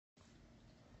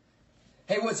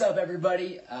Hey, what's up,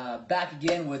 everybody? Back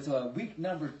again with week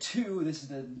number 2. This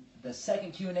is the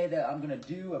second Q&A that I'm going to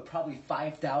do, probably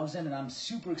 5,000, and I'm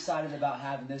super excited about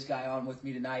having this guy on with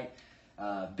me tonight.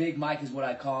 Big Mike is what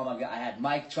I call him. I had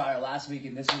Mike Trier last week,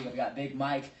 and this week I've got Big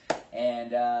Mike,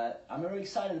 and I'm really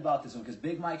excited about this one because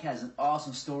Big Mike has an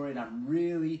awesome story, and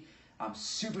I'm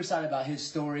super excited about his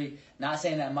story. Not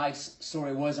saying that Mike's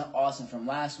story wasn't awesome from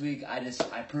last week. I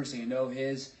personally know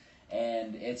his,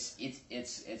 and it's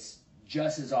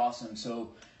just as awesome.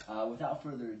 So without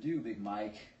further ado, Big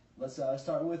Mike, let's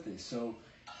start with this. So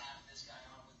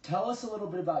tell us a little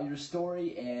bit about your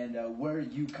story and where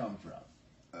you come from.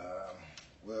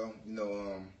 Well,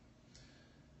 man,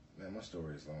 my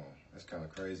story is long. That's kind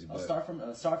of crazy. I'll start from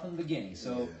the beginning.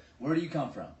 So yeah. Where do you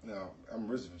come from? No,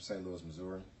 I'm originally from St. Louis,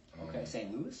 Missouri. Okay,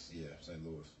 St. Louis? Yeah, St.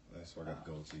 Louis. That's where I got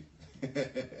the gold teeth.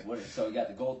 So you got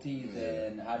the gold teeth,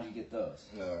 and how did you get those?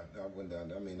 I went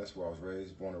down. I mean, that's where I was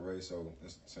raised, born and raised. So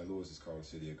St. Louis is called the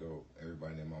city of gold.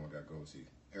 Everybody and their mama got gold teeth.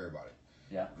 Everybody.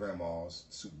 Yeah. Grandmas,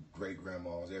 great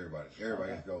grandmas, everybody.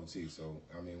 Everybody got gold teeth. So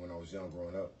I mean, when I was young,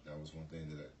 growing up, that was one thing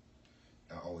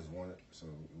that I always wanted. So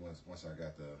once I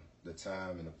got the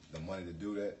time and the money to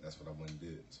do that, that's what I went and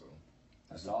did. So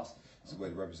that's awesome. It's a way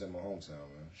to represent my hometown,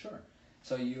 man. Sure.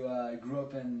 So you grew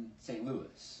up in St.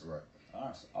 Louis. Right.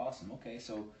 Awesome. Okay.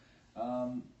 So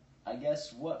I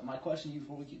guess my question to you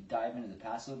before we can dive into the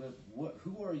past a little bit,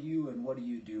 who are you and what do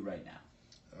you do right now?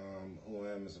 Who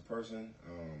I am as a person.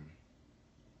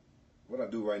 What I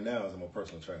do right now is I'm a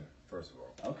personal trainer, first of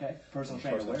all. Okay. Personal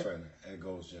trainer at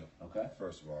Gold's Gym. Okay.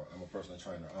 First of all, I'm a personal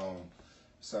trainer.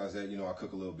 Besides that, I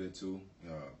cook a little bit too.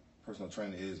 Personal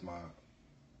trainer is my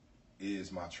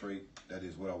trait. That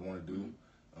is what I want to do.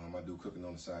 Mm-hmm. I do cooking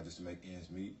on the side just to make ends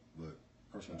meet, but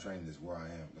personal training is where I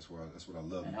am. That's what I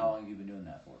love. And how long have you been doing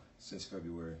that for? Since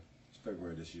February. It's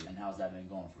February this year. And how's that been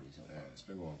going for you so far? Yeah, it's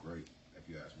been going great, if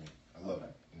you ask me. I love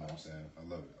it. You know what I'm saying? I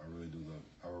love it. I really do love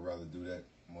it. I would rather do that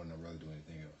more than I'd rather do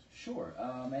anything else. Sure.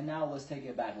 And now let's take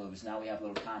it back a little bit. So now we have a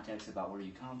little context about where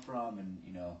you come from, and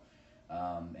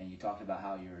and you talked about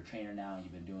how you're a trainer now, and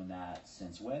you've been doing that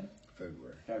since when?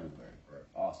 February. Right.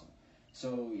 Awesome.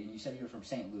 So you said you were from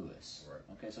St. Louis. Right.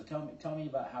 Okay. So tell me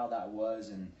about how that was,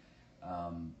 and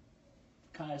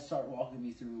kind of start walking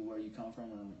me through where you come from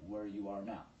and where you are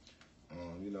now.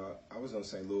 I was in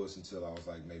St. Louis until I was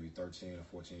like maybe 13 or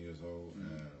 14 years old.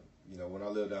 Mm-hmm. And, when I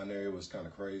lived down there, it was kind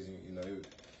of crazy.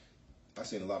 I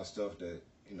seen a lot of stuff that,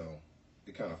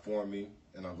 it kind of formed me.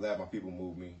 And I'm glad my people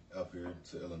moved me up here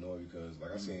to Illinois because,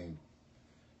 like, I seen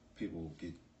people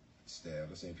get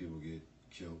stabbed. I seen people get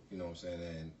killed, you know what I'm saying?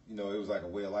 And, it was like a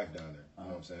way of life down there. You know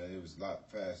what I'm saying? It was a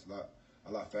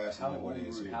lot faster than what it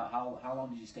is here. How long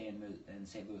did you stay in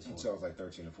St. Louis for? Until I was like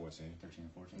 13 or 14. 13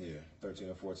 or 14? Yeah, 13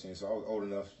 or 14. So I was old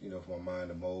enough, for my mind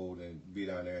to mold and be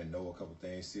down there and know a couple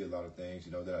things, see a lot of things,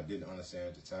 that I didn't understand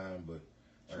at the time. But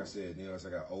like I said, as I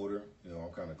got older,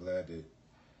 I'm kind of glad that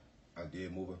I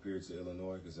did move up here to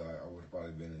Illinois because I would have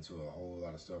probably been into a whole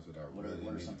lot of stuff that I really didn't.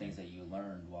 What are some things that you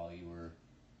learned while you were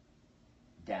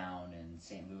down in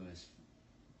St. Louis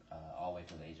all the way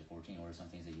to the age of 14? What are some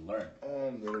things that you learned?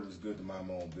 It was good to mind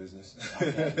my own business.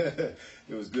 Okay.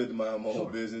 It was good to mind my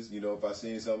own business. If I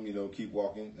seen something, keep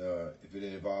walking. If it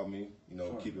didn't involve me,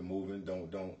 keep it moving.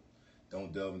 Don't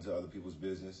delve into other people's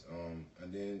business.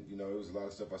 And then, it was a lot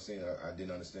of stuff I seen I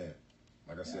didn't understand.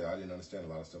 Like I said, I didn't understand a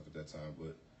lot of stuff at that time,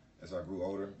 but as I grew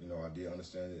older, I did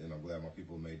understand it, and I'm glad my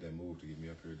people made that move to get me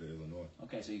up here to Illinois.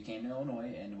 Okay, so you came to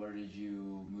Illinois, and where did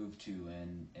you move to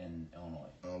in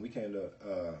Illinois? We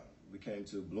came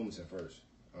to Bloomington first.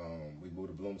 We moved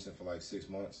to Bloomington for like 6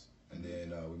 months, and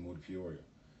then we moved to Peoria.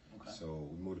 Okay. So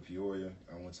we moved to Peoria.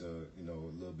 I went to a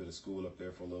little bit of school up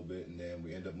there for a little bit, and then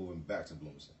we ended up moving back to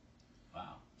Bloomington.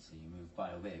 Wow. So you moved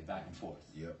quite a bit, back and forth.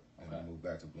 Yep. And we moved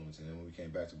back to Bloomington. And when we came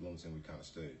back to Bloomington, we kind of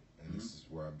stayed, and this is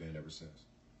where I've been ever since.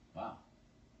 Wow.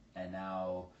 And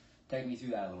now, take me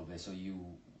through that a little bit. So you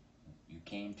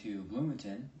came to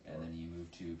Bloomington, and then you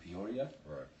moved to Peoria,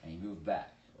 and you moved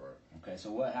back. Right. Okay.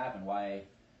 So what happened? Why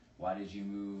did you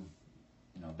move,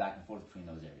 back and forth between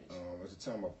those areas? At the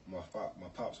time, my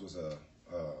pops was a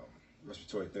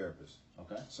respiratory therapist.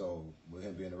 Okay. So with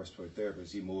him being a respiratory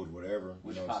therapist, he moved wherever.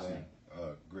 Which pop's name?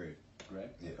 Greg. Greg.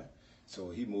 Yeah. Okay.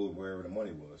 So he moved wherever the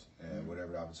money was and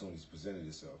whatever the opportunities presented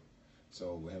itself.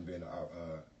 So with him being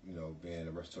being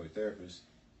a respiratory therapist,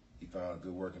 he found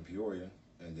good work in Peoria,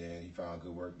 and then he found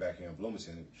good work back here in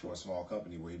Bloomington for a small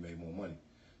company where he made more money.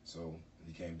 So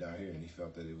he came down here, and he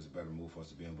felt that it was a better move for us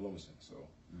to be in Bloomington. So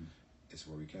it's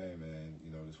where we came, and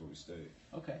that's where we stayed.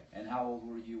 Okay. And how old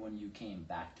were you when you came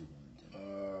back to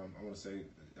Bloomington? I want to say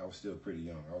I was still pretty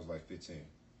young. I was like 15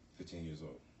 years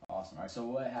old. Awesome. All right. So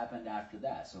what happened after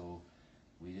that? So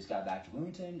we just got back to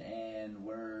Bloomington, and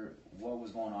what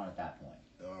was going on at that point?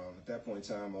 At that point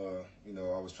in time, you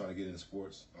know, I was trying to get into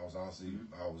sports. I was honestly,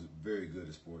 I was very good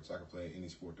at sports. I could play any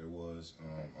sport there was.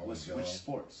 I was young. Which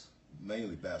sports?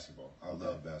 Mainly basketball. I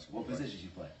love basketball. What positions you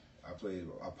play? I played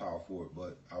a power forward,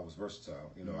 but I was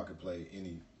versatile. You know, I could play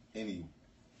any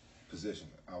position.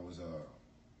 I was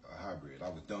a hybrid. I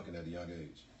was dunking at a young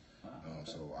age. Wow,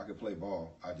 okay. So I could play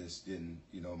ball. I just didn't,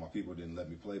 you know, my people didn't let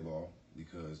me play ball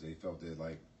because they felt that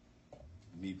like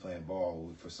me playing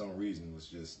ball for some reason was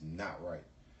just not right.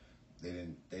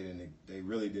 They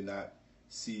really did not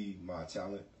see my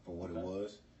talent for what it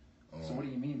was. So what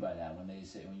do you mean by that? When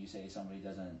you say somebody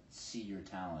doesn't see your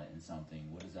talent in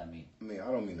something, what does that mean? I mean, I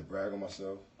don't mean to brag on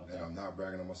myself, Okay. and I'm not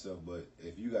bragging on myself, but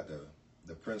if you got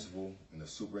the principal and the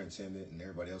superintendent and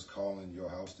everybody else calling your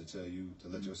house to tell you to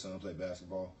let your son play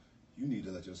basketball, you need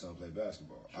to let your son play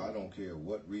basketball. Sure. I don't care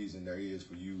what reason there is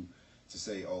for you to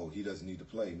say, oh, he doesn't need to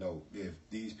play. No, if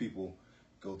these people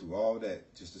go through all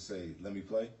that just to say, let me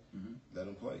play, let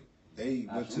them play. They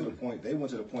went to the point. They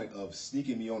went to the point of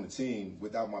sneaking me on the team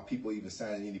without my people even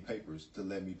signing any papers to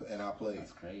let me. And I played.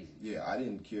 That's crazy. Yeah, I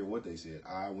didn't care what they said.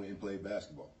 I went and played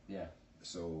basketball. Yeah.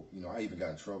 So you know, I even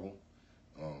got in trouble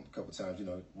a couple times. You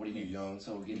know, What do you mean? You're young.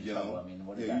 So we're getting you're in trouble. young. I mean,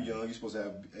 what does yeah, that you're young. mean? You're supposed to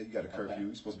have. You got a curfew. Okay.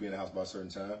 You're supposed to be in the house by a certain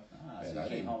time. Ah, and so you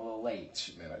came home a little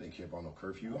late. Man, I didn't care about no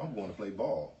curfew. I'm going to play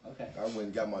ball. Okay. I went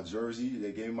and got my jersey.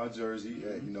 They gave me my jersey.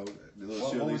 You know, the little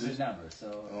What was cheerleaders. his number?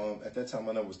 So At that time,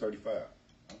 my number was 35.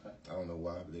 okay. I don't know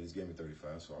why, but they just gave me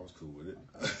 35, so I was cool with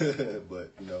it.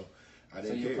 But you know, I So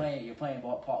didn't you're care. playing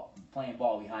ball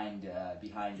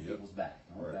behind people's back.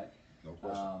 Okay. Right. No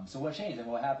question. So what changed and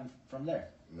what happened from there?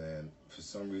 Man, for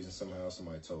some reason, somehow,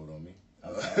 somebody told on me.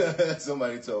 Okay.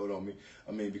 Somebody told on me.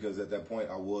 I mean, because at that point,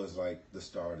 I was like the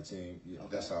star of the team. Okay.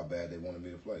 That's how bad they wanted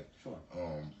me to play. Sure.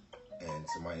 And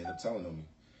somebody ended up telling on me.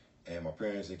 And my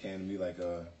parents, they came to me like,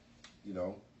 you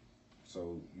know,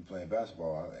 so you playing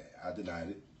basketball. I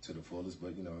denied it to the fullest,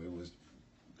 but, you know, it was,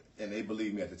 and they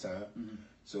believed me at the time.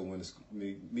 So when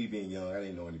me being young, I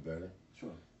didn't know any better. Sure.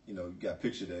 You know, you got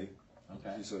picture day.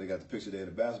 Okay. So they got the picture day of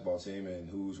the basketball team, and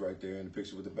who's right there in the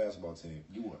picture with the basketball team?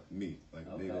 You were. Me, like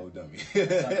a big Okay. old dummy.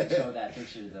 Somebody showed that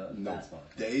picture of the No, basketball.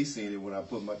 they seen it when I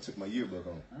took my yearbook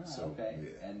on. Ah, So, okay.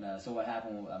 yeah. And so what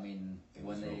happened? I mean, It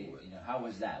when was they, over with. you know, how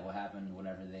was that? What happened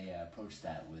whenever they approached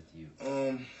that with you?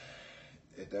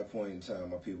 At that point in time,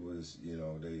 my people was, you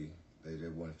know, they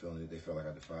weren't feeling it. They felt like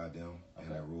I defied them and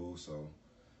Okay. that rule. So,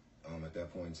 at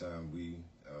that point in time,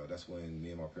 that's when me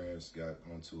and my parents got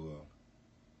onto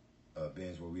a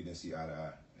binge where we didn't see eye to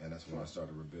eye, and that's when I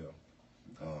started to rebel.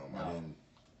 Now- I didn't.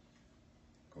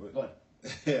 Go ahead. Go ahead.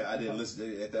 Yeah, I didn't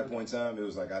listen. At that point in time, it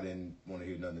was like I didn't want to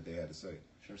hear nothing that they had to say.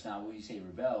 Sure. So now, when you say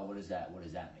rebel, what does that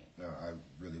mean? No, I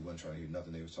really wasn't trying to hear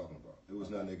nothing they was talking about. It was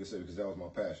nothing they could say because that was my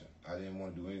passion. I didn't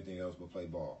want to do anything else but play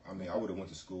ball. I mean, I would have went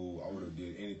to school. I would have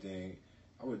did anything.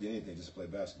 I would have did anything just to play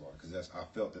basketball because I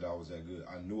felt that I was that good.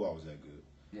 I knew I was that good.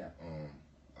 Yeah.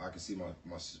 I could see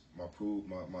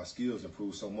my skills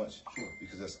improve so much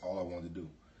because that's all I wanted to do.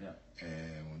 Yeah.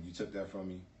 And when you took that from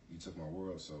me, you took my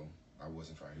world. So I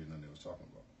wasn't trying to hear nothing they was talking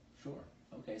about. Sure.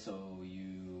 Okay. So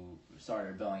you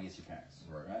started rebelling against your parents.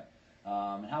 Right. Right.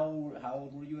 And how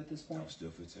old were you at this I point? was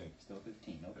still 15. Still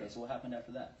 15. Okay. Yeah. So what happened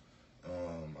after that?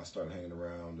 I started hanging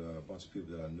around a bunch of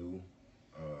people that I knew.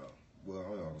 Well,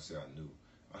 I'm not gonna say I knew.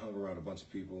 I hung around a bunch of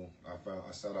people.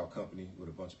 I started out company with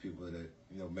a bunch of people that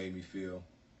made me feel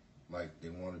like they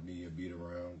wanted me to be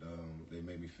around. They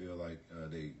made me feel like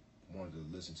they wanted to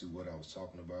listen to what I was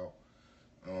talking about.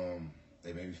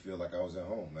 They made me feel like I was at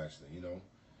home, actually.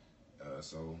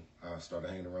 So I started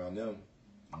hanging around them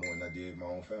more than I did my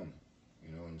own family.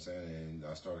 You know what I'm saying? And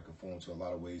I started conforming to a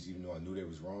lot of ways, even though I knew they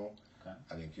was wrong. Okay.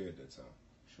 I didn't care at that time.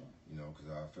 Sure. Because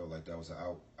I felt like that was an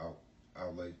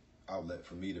outlet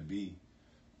for me to be,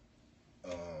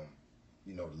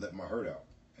 to let my hurt out,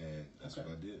 and that's Okay.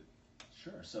 what I did.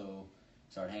 Sure. So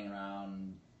started hanging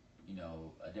around,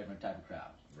 a different type of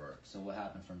crowd. Right. So what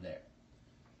happened from there?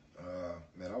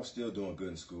 Man, I was still doing good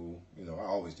in school. I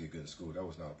always did good in school. That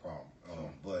was not a problem.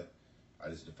 But I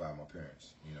just defied my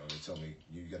parents. They told me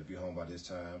you got to be home by this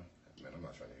time. Man, I'm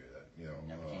not trying to hear that.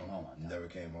 Never came home on time. Never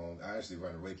came home. I actually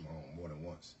ran away from home more than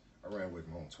once. I ran away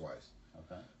from home twice.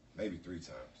 Okay. Maybe 3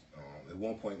 times. At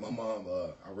one point, my mom,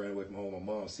 I ran away from home. My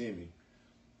mom seen me,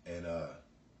 and the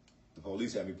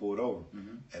police had me pulled over,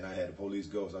 and I had the police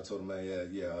go. So I told them,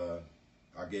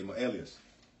 I gave them an alias.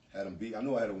 Had them beat. I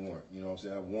knew I had a warrant. You know what I'm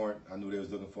saying? I had a warrant. I knew they was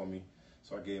looking for me,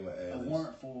 so I gave them an alias. A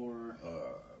warrant for?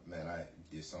 Man, I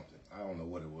did something. I don't know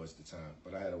what it was at the time,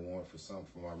 but I had a warrant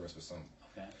for my arrest for something.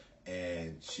 Okay.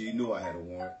 and she knew I had a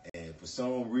warrant. And for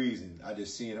some reason, I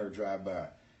just seen her drive by,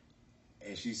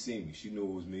 and she seen me. She knew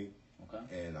it was me.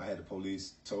 Okay. And I had the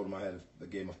police, told him I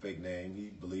gave him a fake name. He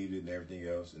believed it and everything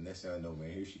else. And next thing I know,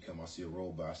 man, here she come. I see her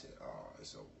roll by. I said, oh,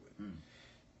 it's over with.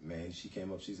 Man, she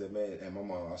came up. She said, man, and my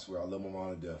mom, I swear, I love my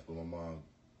mom to death, but my mom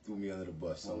threw me under the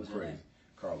bus. What was her crazy. name?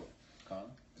 Carla. Carla?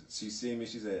 She seen me.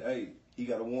 She said, hey, he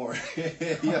got a warrant.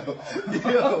 yo.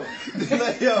 Your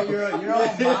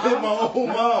own mom? My own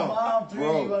mom.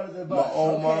 Threw you under the bus. My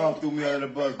own mom threw me under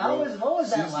the bus, bro. What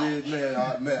was that she like?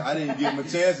 said, man, I didn't give him a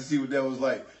chance to see what that was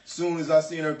like. Soon as I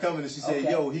seen her coming, and she said,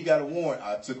 yo, he got a warrant.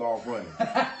 I took off running.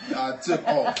 I took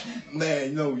off.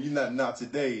 Man, no, you're not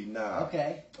today. Nah.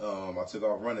 Okay. I took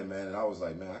off running, man, and I was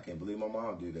like, man, I can't believe my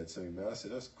mom did that to me, man. I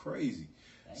said, that's crazy.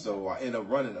 So I end up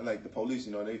running. Like the police,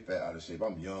 they fat out of shape.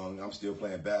 I'm young. I'm still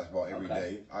playing basketball every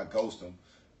day. I ghost them.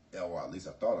 Yeah, well, at least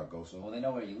I thought I ghosted them. Well, they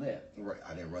know where you live. Right.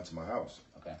 I didn't run to my house.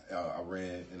 Okay. I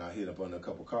ran and I hit up under a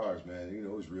couple cars, man.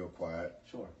 It was real quiet.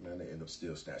 Sure. Man, they end up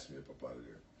still snatching me up out of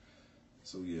there.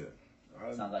 So yeah.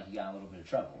 Sounds like you got in a little bit of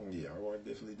trouble. Yeah, I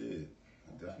definitely did.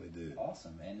 I definitely did.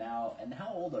 Awesome. And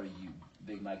how old are you,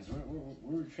 Big Mike? Because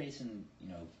we're tracing,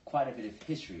 quite a bit of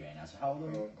history right now. So how old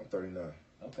are you? I'm 39.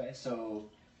 Okay, so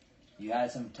you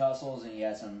had some tussles and you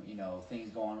had some, things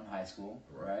going on in high school,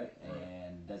 right?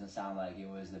 And it doesn't sound like it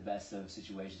was the best of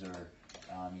situations, or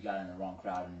you got in the wrong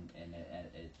crowd and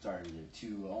it started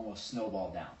to almost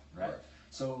snowball down, right?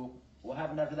 So what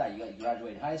happened after that? You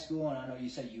graduated high school, and I know you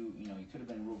said you could have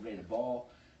been real great at ball,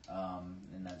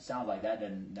 and that sounds like that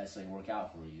didn't necessarily work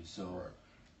out for you. So,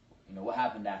 what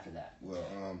happened after that? Well,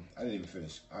 I didn't even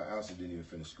finish. I honestly didn't even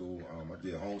finish school. I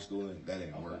did homeschooling. That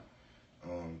didn't work.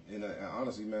 And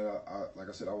honestly, man, I like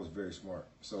I said, I was very smart.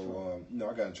 So,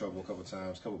 I got in trouble a couple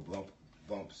times,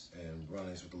 bumps and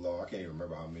run-ins with the law. I can't even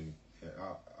remember how many.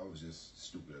 I was just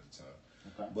stupid at the time.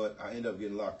 Okay. But I ended up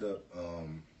getting locked up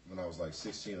when I was like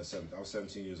 16 or 17. I was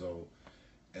 17 years old,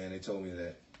 and they told me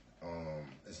that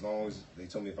as long as they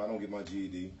told me if I don't get my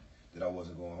GED, that I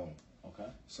wasn't going home. Okay.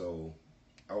 So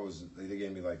they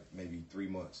gave me like maybe 3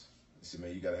 months. They said,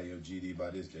 man, you gotta have your GED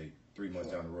by this date. 3 months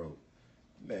down the road.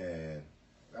 Man,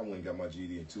 I went and got my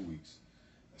GED in 2 weeks.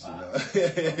 Wow.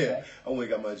 Okay. I went and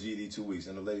got my GED 2 weeks,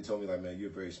 and the lady told me, like, man, you're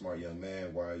a very smart young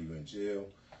man. Why are you in jail?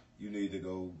 You need to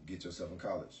go get yourself in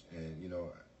college. And,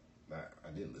 I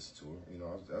didn't listen to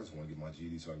her. I just want to get my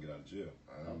GED so I can get out of jail.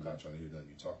 I'm not trying to hear nothing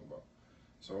you're talking about.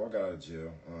 So I got out of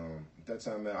jail. At that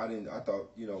time, man, I thought,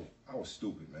 I was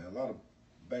stupid, man.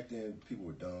 Back then, people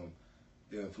were dumb.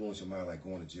 They influenced your mind, like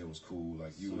going to jail was cool.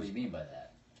 Like So what do you mean by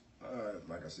that?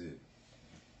 Like I said,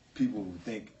 people would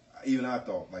think, even I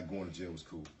thought like going to jail was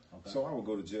cool. Okay. So I would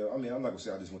go to jail. I mean, I'm not gonna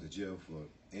say I just went to jail for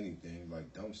anything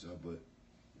like dumb stuff, but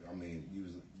I mean,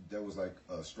 that was like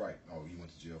a strike. Oh, you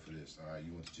went to jail for this. All right,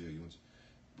 you went to jail.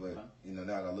 But now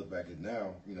that I look back at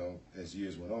now, as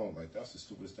years went on, like that's the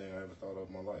stupidest thing I ever thought of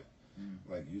in my life.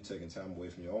 Like you taking time away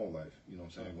from your own life. You know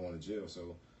what I'm saying? Going to jail.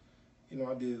 So,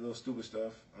 I did a little stupid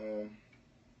stuff.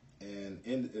 And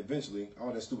eventually,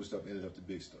 all that stupid stuff ended up the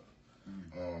big stuff.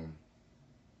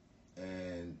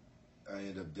 And I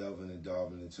ended up delving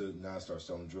into, now I start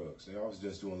selling drugs. And I was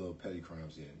just doing little petty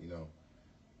crimes then,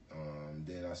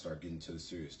 Then I start getting to the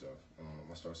serious stuff.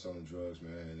 I started selling drugs,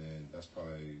 man, and then that's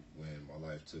probably when my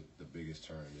life took the biggest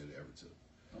turn that it ever took.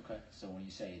 Okay, so when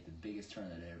you say the biggest turn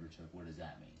that it ever took, what does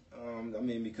that mean? I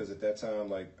mean, because at that time,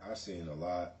 like, I seen a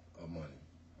lot of money.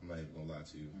 I'm not even gonna lie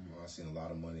to you. I seen a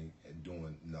lot of money and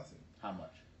doing nothing. How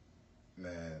much?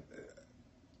 Man,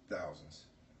 thousands.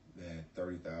 Man,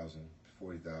 $30,000,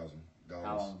 $40,000.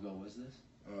 How long ago was this?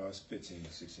 It's 15,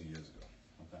 16 years ago.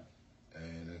 Okay.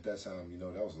 And at that time,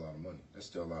 that was a lot of money. That's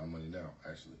still a lot of money now,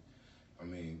 actually. I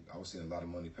mean, I was seeing a lot of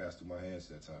money pass through my hands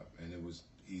at that time, and it was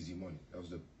easy money. That was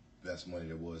the best money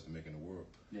there was to make in the world.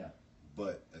 Yeah.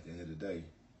 But at the end of the day,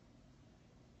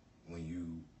 when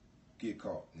you get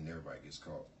caught, and everybody gets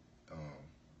caught,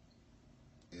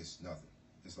 it's nothing.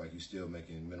 It's like you're still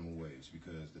making minimum wage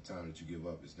because the time that you give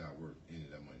up is not worth any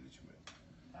of that money that you make.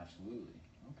 Absolutely.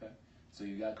 Okay. So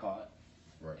you got caught.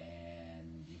 Right.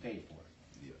 And you paid for it.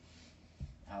 Yeah.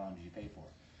 How long did you pay for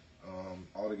it?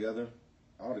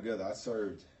 Altogether, I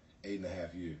served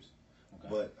 8.5 years. Okay.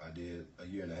 But I did a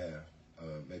year and a half,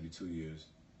 maybe 2 years,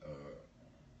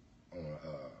 on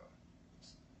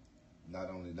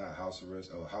not house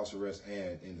arrest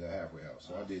and in the halfway house.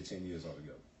 So I did 10 years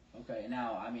altogether. Okay.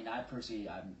 Now, I mean, I personally,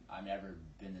 I've never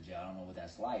been to jail. I don't know what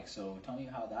that's like. So tell me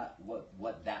how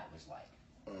what that was like.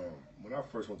 When I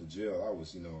first went to jail, I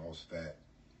was fat,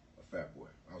 a fat boy.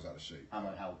 I was out of shape. How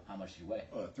much did you weigh?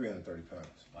 330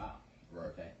 pounds. Wow. Right.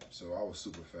 Okay. So I was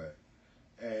super fat,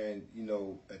 And you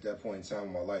know, at that point in time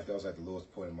in my life, that was like the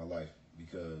lowest point in my life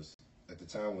because at the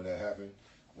time when that happened,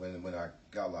 when I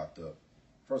got locked up,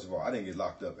 first of all, I didn't get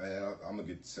locked up, and I'm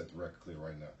gonna set the record clear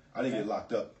right now. I didn't get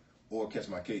locked up or catch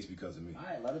my case because of me. All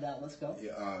right, love it out. Let's go.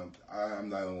 Yeah, I'm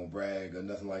not gonna brag or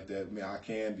nothing like that. I mean, I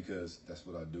can because that's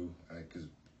what I do.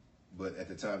 But at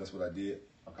the time, that's what I did.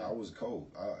 Okay. I was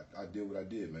cold. I did what I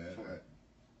did, man. Sure.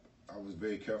 I was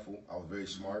very careful. I was very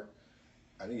smart.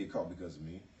 I didn't get caught because of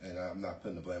me, and I'm not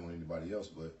putting the blame on anybody else.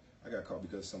 But I got caught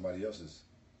because of somebody else's,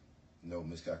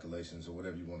 miscalculations or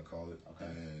whatever you want to call it. Okay.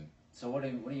 And so what do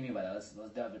you mean by that? Let's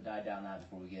dive down that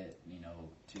before we get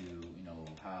to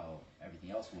how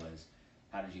everything else was.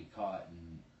 How did you get caught?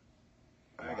 And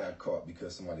I got caught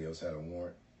because somebody else had a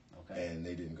warrant. Okay. And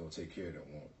they didn't go take care of that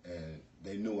warrant. And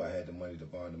they knew I had the money to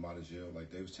bond them out of jail.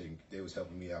 Like they was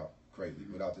helping me out greatly.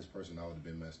 Mm-hmm. Without this person, I would have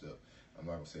been messed up. I'm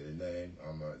not gonna say their name.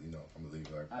 I'm gonna leave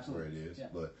it like where it is. Yeah.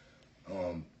 But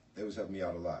they was helping me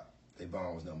out a lot. Their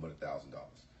bond was nothing but $1,000.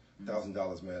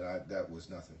 $1,000, man. That was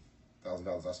nothing.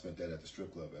 $1,000. I spent that at the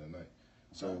strip club at a night.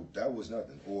 So that was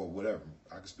nothing, or whatever.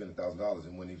 I could spend $1,000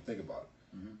 and wouldn't even think about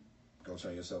it. Mm-hmm. Go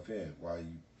turn yourself in while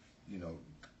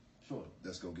Sure.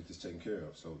 let's go get this taken care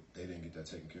of. So they didn't get that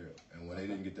taken care of. And when they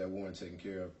didn't get that warrant taken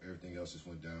care of, everything else just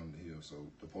went down the hill. So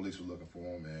the police were looking for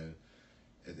them, and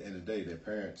at the end of the day, their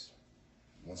parents,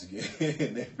 once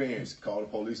again, their parents called the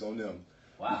police on them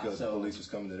because the police was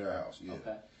coming to their house. Yeah.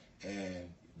 Okay. And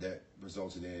that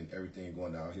resulted in everything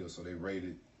going downhill. So they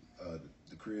raided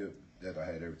the crib that I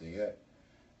had everything at,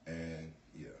 and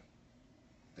yeah,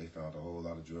 they found a whole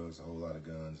lot of drugs, a whole lot of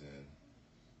guns, and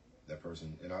that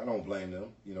person, and I don't blame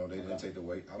them. They didn't take the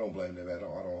weight. I don't blame them at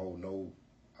all. I don't hold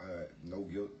no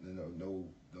guilt,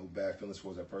 no bad feelings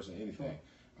towards that person, anything. Sure.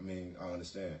 I mean, I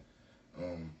understand.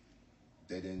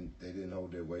 They didn't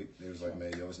hold their weight. They was like,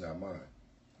 man, yo, it's not mine.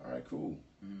 All right, cool.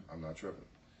 Mm-hmm. I'm not tripping.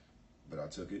 But I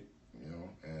took it,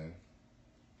 and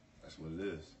that's what it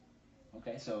is.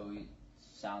 Okay, so it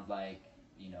sounds like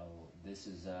this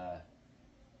is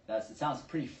it sounds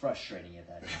pretty frustrating at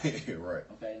that time. Right.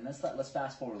 Okay, and let's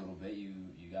fast forward a little bit. You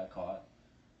got caught,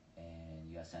 and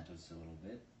you got sentenced a little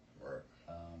bit. Right.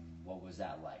 What was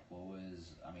that like? What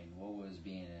was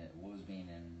being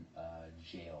in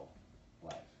jail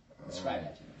like? Describe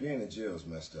that to me. Being in jail is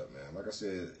messed up, man. Like I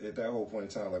said, at that whole point in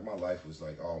time, like my life was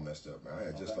like all messed up, man. I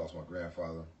had just lost my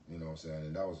grandfather, you know what I'm saying,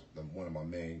 and that was one of my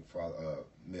main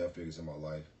male figures in my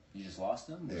life. You just lost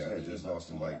him? Yeah, I had just lost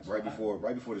him like right before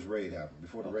this raid happened.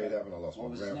 Before the raid happened, I lost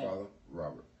my grandfather,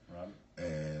 Robert.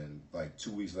 And like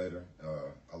 2 weeks later,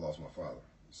 I lost my father.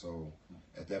 So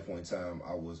at that point in time,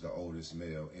 I was the oldest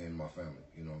male in my family,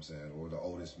 you know what I'm saying, or the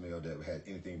oldest male that had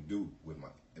anything to do with my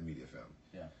immediate family.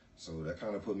 Yeah. So that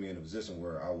kind of put me in a position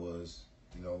where I was,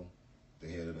 the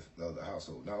head of the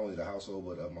household. Not only the household,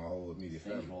 but of my whole immediate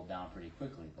family. Things rolled down pretty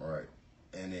quickly. All right.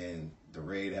 And then the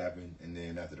raid happened, and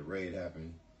then after the raid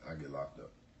happened, I get locked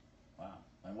up. Wow.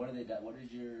 And what did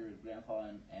your grandpa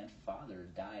and father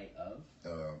die of?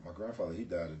 My grandfather, he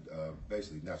died of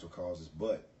basically natural causes,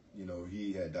 but,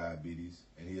 he had diabetes,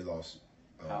 and he had lost...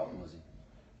 How old was he?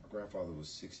 My grandfather was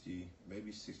 60,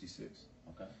 maybe 66.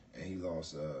 Okay. And he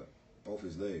lost both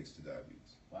his legs to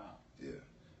diabetes. Wow. Yeah.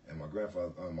 And my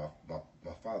grandfather, my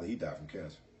father, he died from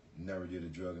cancer. Never did a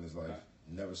drug in his life. Okay.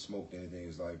 Never smoked anything in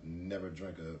his life. Never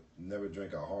drank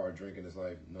a hard drink in his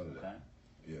life. None of that. Okay.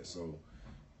 Yeah. So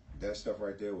that stuff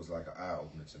right there was like an eye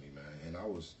opener to me, man. And I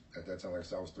was at that time, like I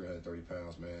said, I was 330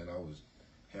 pounds, man. I was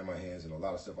had my hands in a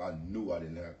lot of stuff I knew I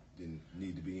didn't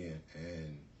need to be in.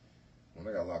 And when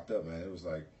I got locked up, man, it was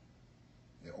like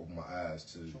it opened my eyes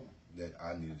to that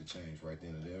I needed to change right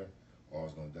then and there, or I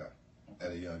was gonna die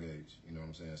at a young age. You know what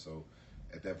I'm saying? So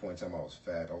at that point in time, I was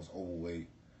fat. I was overweight.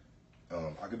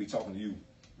 I could be talking to you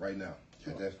right now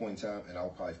at that point in time, and I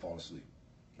would probably fall asleep.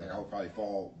 Like I would probably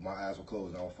fall. My eyes were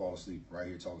closed, and I would fall asleep right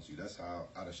here talking to you. That's how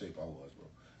out of shape I was, bro.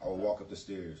 I would walk up the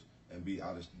stairs and be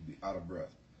out of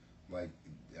breath. Like,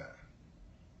 yeah.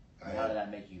 How did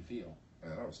that make you feel?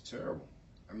 Man, that was terrible.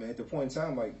 I mean, at the point in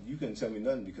time, like, you couldn't tell me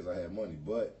nothing because I had money,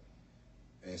 but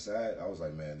inside, I was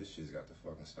like, man, this shit's got to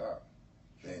fucking stop.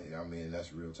 And I mean,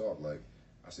 that's real talk. Like,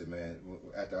 I said, man,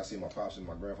 after I see my pops and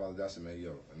my grandfather, I said, man,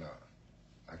 yo, nah,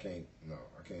 I can't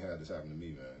have this happen to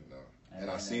me, man, no. And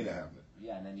I seen it happen.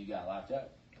 Yeah, and then you got locked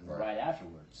up right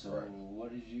afterwards. So what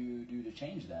did you do to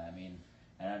change that? I mean,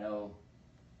 and I know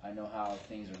how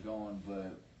things are going,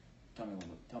 but tell me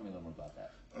a little more about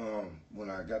that.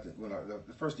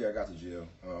 The first day I got to jail,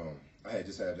 I had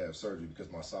just had to have surgery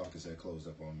because my esophagus had closed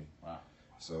up on me. Wow.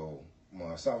 So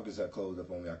my esophagus had closed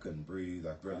up on me. I couldn't breathe.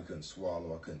 I barely couldn't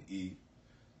swallow. I couldn't eat.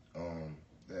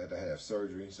 They had to have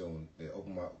surgery. So they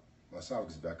opened my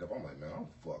esophagus back up. I'm like, man, I'm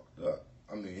fucked up.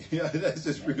 I mean, that's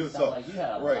just Man, real it sounds talk. like you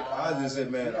had a Right. lot I just said,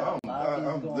 of- man, you had a lot of things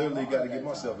I'm going literally on got to at get that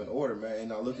myself time. in order, man.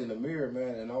 And I looked in the mirror,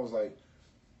 man, and I was like,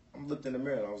 I'm looked in the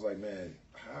mirror and I was like, man,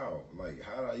 how? Like,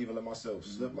 how did I even let myself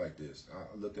slip like this?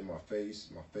 I looked at my face.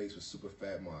 My face was super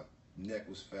fat. My neck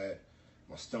was fat.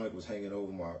 My stomach was hanging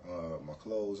over my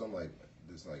clothes. I'm like,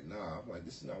 this like, nah. I'm like,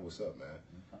 this is not what's up,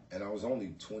 man. And I was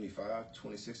only 25,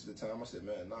 26 at the time. I said,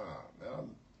 man, nah,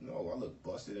 man, I look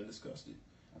busted and disgusted.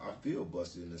 I feel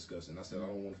busted and disgusted. And I said, I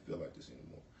don't want to feel like this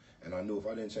anymore. And I knew if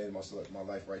I didn't change my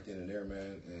life right then and there,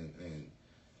 man, and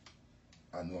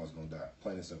I knew I was going to die.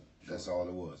 Plain and simple. That's all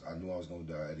it was. I knew I was going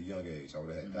to die at a young age. I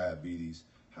would have had diabetes,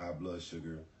 high blood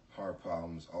sugar, heart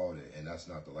problems, all that. And that's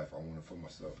not the life I wanted for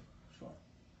myself. Sure.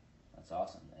 That's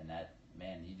awesome. And that,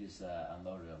 man, you just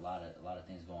unloaded a lot of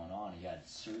things going on. You had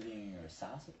surgery in your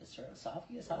esophagus.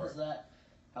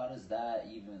 How does that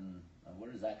even?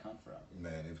 Where does that come from?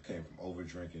 Man, it came from over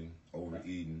drinking,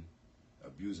 overeating,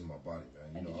 abusing my body,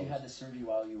 man. And did you have the surgery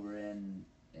while you were in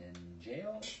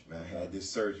jail? Man, I had this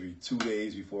surgery 2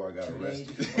 days before I got 2 days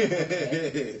arrested. before,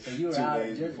 okay. So you were 2 out,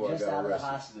 days just before I got out of the arrested.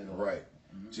 hospital. Right.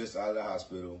 Just out of the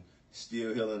hospital,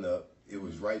 still healing up. It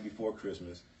was right before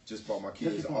Christmas. Just bought my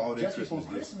kids all their Christmas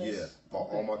gifts. Yeah,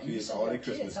 bought all my kids all their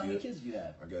Christmas gifts. How many kids do you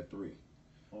have? I got 3.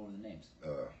 What were the names?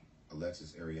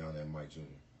 Alexis, Ariana, and Mike Jr.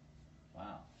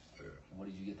 Wow. Yeah. And what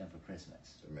did you get them for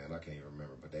Christmas? Man, I can't even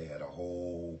remember, but they had a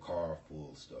whole car full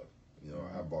of stuff. You know,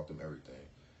 I bought them everything.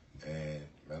 And,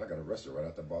 man, I got arrested right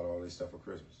after I bought all this stuff for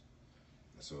Christmas.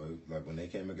 So, like, when they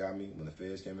came and got me, when the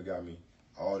feds came and got me,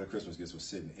 all the Christmas gifts were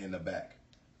sitting in the back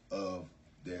of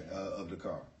the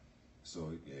car.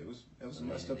 So, yeah, it was a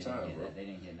messed up time, bro. They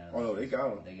didn't get none of Oh, no, they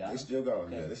got them. They still got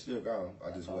them. Okay. Yeah, they still got them. I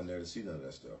That's just awesome. wasn't there to see none of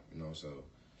that stuff, you know, so...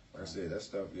 Like I said, that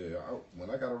stuff, yeah. When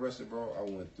I got arrested, bro, I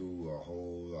went through a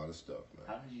whole lot of stuff, man.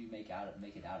 How did you make it out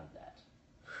of that?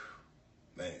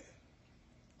 Man,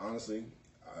 honestly,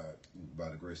 by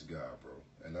the grace of God, bro.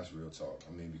 And that's real talk.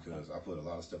 I mean, because I put a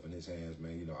lot of stuff in his hands,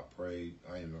 man. You know, I prayed.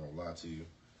 I ain't even gonna lie to you.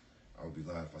 I would be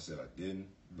lying if I said I didn't.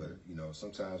 But, you know,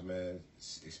 sometimes, man,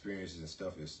 experiences and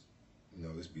stuff is, you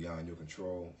know, it's beyond your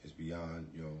control. It's beyond,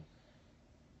 you know,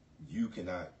 you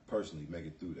cannot personally make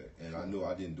it through that. And I knew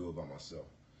I didn't do it by myself.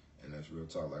 And that's real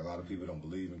talk. Like, a lot of people don't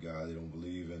believe in God. They don't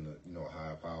believe in, a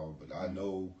higher power. But I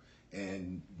know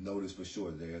and know this for sure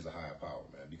that there is a higher power,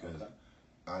 man. Because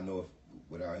I know if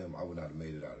without him, I would not have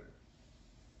made it out of there.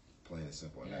 Plain and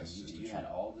simple. And Yeah, that's just the you truth. had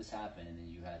all this happen, and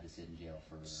then you had to sit in jail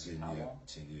for how long?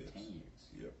 10 years. 10 years.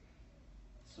 Yep.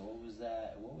 So what was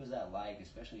that? What was that like,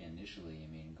 especially initially?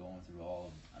 I mean, going through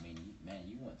all. I mean, man,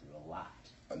 you went through a lot.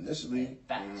 Initially,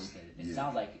 Fast. It yeah.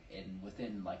 sounds like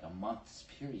within like a month's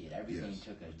period, everything Yes,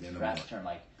 took a within a drastic month. turn.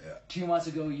 Like Yeah. 2 months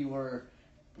ago, you were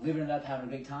living it up, having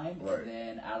a big time, Right. and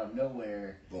then out of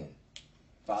nowhere, Boom.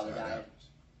 father That's how it died, happens.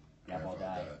 grandpa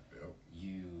Grandfather died. Yep.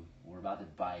 You were about to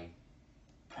buy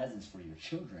presents for your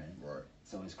children, Right.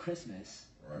 so it was Christmas,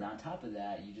 Right. and on top of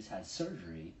that, you just had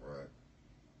surgery. Right.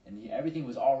 And everything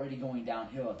was already going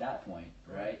downhill at that point,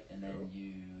 right? Right. And then Yep.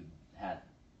 you had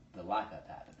the lockup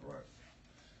happen. Right.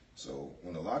 So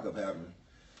when the lockup happened,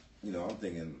 you know, I'm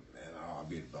thinking, man, I'll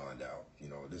get bond out. You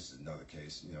know, this is another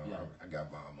case. You know, Yeah. I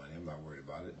got bond money. I'm not worried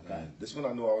about it. Okay. And this one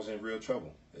I knew I was in real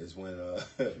trouble. Is when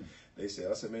they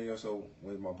said, I said, man, yo, so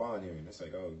when's my bond hearing? It's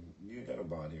like, oh, you ain't got no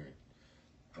bond hearing.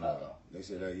 They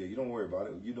said, yeah, you don't worry about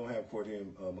it. You don't have court here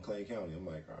in McLean County. I'm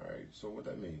like, all right, so what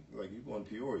that mean? Like, you going to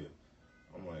Peoria.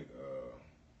 I'm like,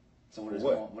 So what is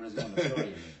what? going? What is going to Peoria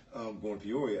mean? Going to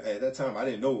Peoria. At that time, I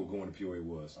didn't know what going to Peoria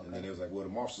was. Okay. And then they was like, well, the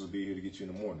marshals will be here to get you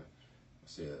in the morning. I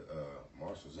said,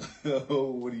 marshals?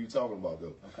 What are you talking about,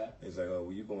 though? Okay. It's like, oh,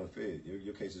 well, you going Fed.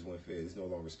 Your case is went Fed. It's no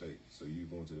longer state. So you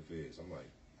going to the Feds. I'm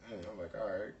like, all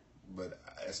right. But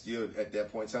I still, at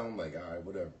that point in time, I'm like, all right,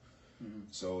 whatever. Mm-hmm.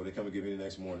 So they come and get me the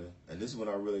next morning. And this is when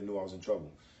I really knew I was in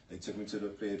trouble. They took me to the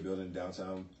Fed building in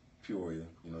downtown Peoria.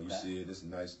 You know, you see it. It's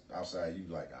nice outside. You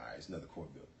like, all right, it's another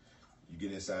court building. You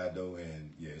get inside, though,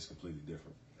 and, yeah, it's completely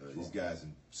different. These guys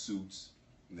in suits.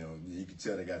 You know, you can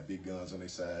tell they got big guns on their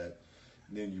side.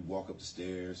 And then you walk up the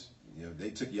stairs. You know, they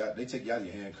take you out of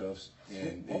your handcuffs.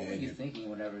 And What were you thinking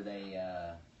whenever they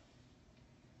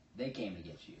came to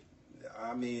get you?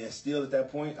 I mean, still at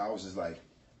that point, I was just like,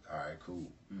 all right, cool.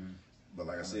 Mm-hmm. But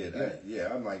like I said,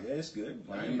 good. I'm like, yeah, it's good.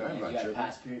 Well, I'm not you had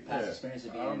tripping. past experience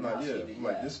of being I'm in not, yeah. housekeeping, I'm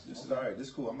like, this is all right. This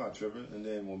is cool. I'm not tripping. And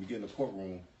then when we get in the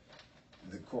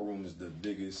courtroom is the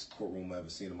biggest courtroom I've ever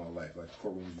seen in my life. Like the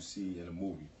courtrooms you see in a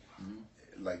movie.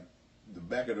 Mm-hmm. Like the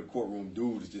back of the courtroom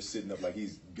dude is just sitting up like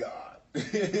he's God.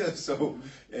 So,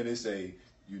 and it's a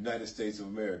United States of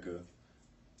America,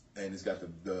 and it's got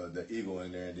the eagle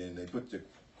in there, and then they put the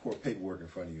court paperwork in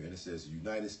front of you, and it says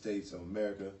United States of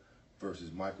America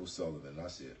versus Michael Sullivan. And I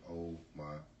said, oh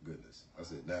my goodness. I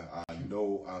said, now I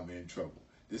know I'm in trouble.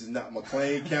 This is not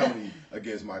McLean County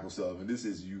against Michael Sullivan. This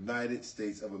is United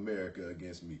States of America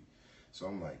against me. So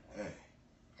I'm like, dang.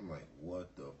 I'm like,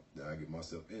 what the did I get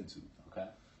myself into? Okay.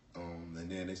 And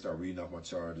then they start reading off my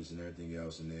charges and everything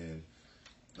else. And then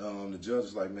the judge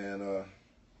was like, man,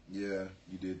 yeah,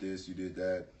 you did this, you did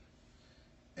that.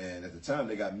 And at the time,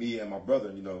 they got me and my brother.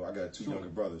 You know, I got two younger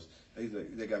brothers.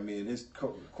 They got me and his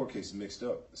court cases mixed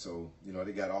up. So, you know,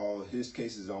 they got all his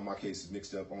cases, all my cases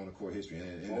mixed up on the court history.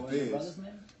 And What the was your feds, brother's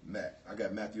name? Matt, I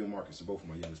got Matthew and Marcus, are both of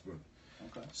my youngest brother.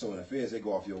 Okay. So in the feds, they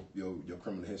go off your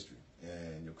criminal history,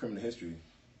 and your criminal history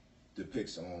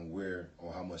depicts on where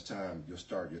or how much time your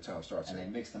time starts. And at. they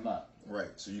mixed them up. Right.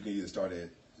 So you can either start at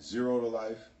 0 to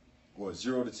life, or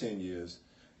 0 to 10 years,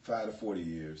 5 to 40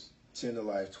 years, 10 to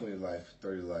life, 20 to life,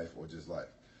 30 to life, or just life.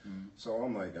 Mm-hmm. So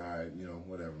I'm like, all right, you know,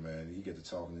 whatever, man. He get to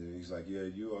talking to me. He's like, yeah,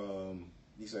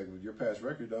 he's like, with your past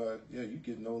record, yeah, you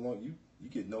get you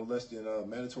get no less than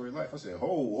mandatory life. I said,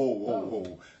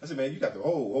 ho. I said, man, you got the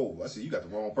I said, you got the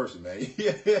wrong person, man.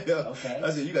 Yeah. Okay.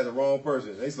 I said, you got the wrong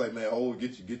person. He's like, man,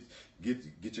 get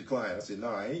your client. I said,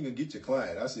 nah, I ain't gonna get your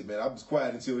client. I said, man, I was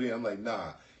quiet until then. I'm like,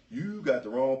 nah, you got the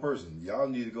wrong person. Y'all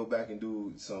need to go back and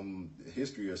do some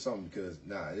history or something, because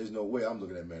there's no way I'm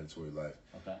looking at mandatory life.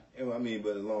 Okay. And I mean,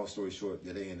 but long story short,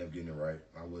 they ended up getting it right.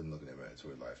 I wasn't looking at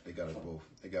mandatory life. They got us both.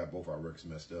 They got both our records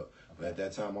messed up. Okay. But at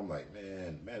that time, I'm like,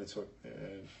 man, mandatory,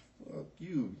 man, fuck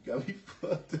you got me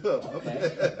fucked up.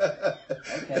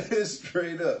 Okay.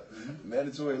 Straight up,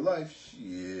 mandatory life.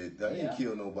 Shit, I didn't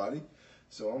kill nobody.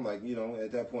 So I'm like, you know,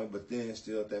 at that point, but then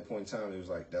still at that point in time, it was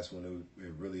like, that's when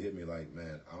it really hit me like,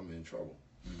 man, I'm in trouble.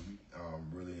 Mm-hmm. I'm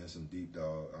really in some deep,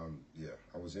 dog.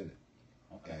 I was in it.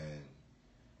 Okay. And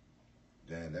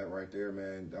then that right there,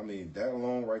 man, I mean, that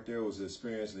alone right there was an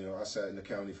experience. You know, I sat in the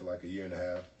county for like a year and a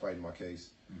half fighting my case.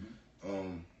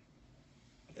 Mm-hmm.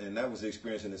 And that was the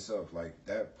experience in itself. Like,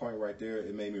 that point right there,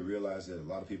 it made me realize that a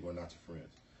lot of people are not your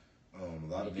friends.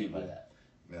 A lot of people,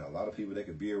 man, a lot of people, they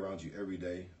could be around you every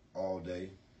day, all day,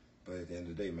 but at the end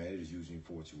of the day, man, they're just using you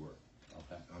for what you were.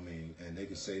 Okay. I mean, and they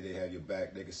can say they have your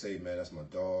back. They can say, man, that's my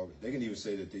dog. They can even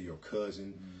say that they're your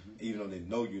cousin, even though they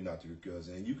know you're not your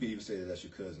cousin. And you can even say that that's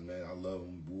your cousin, man. I love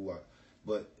them, boo.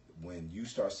 But when you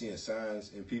start seeing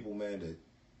signs in people, man, that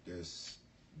there's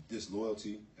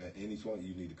disloyalty at any point,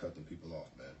 you need to cut them people off,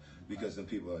 man, because them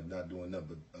people are not doing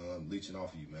nothing but leeching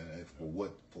off of you, man, and for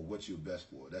what you're best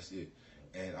for. That's it.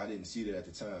 And I didn't see that at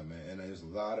the time, man. And there's a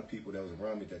lot of people that was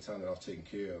around me at that time that I was taking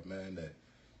care of, man, that,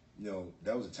 you know,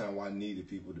 that was a time where I needed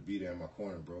people to be there in my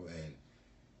corner, bro, and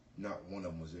not one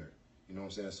of them was there. You know what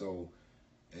I'm saying? So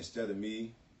instead of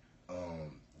me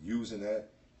using that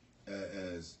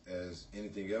as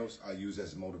anything else, I use that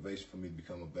as motivation for me to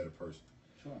become a better person.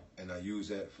 Sure. And I use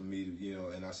that for me to, you know,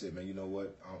 and I said, man, you know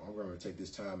what? I'm going to take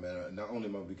this time, man. Not only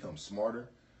am I going to become smarter,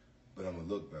 but I'm going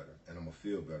to look better, and I'm going to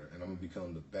feel better, and I'm going to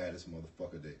become the baddest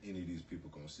motherfucker that any of these people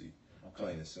going to see. Okay.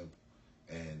 Plain and simple.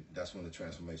 And that's when the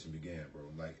transformation began, bro.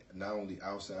 Like, not only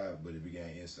outside, but it began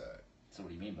inside. So what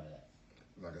do you mean by that?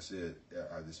 Like I said,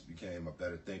 I just became a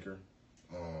better thinker.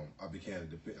 I became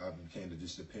to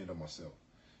just depend on myself.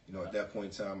 You know, at that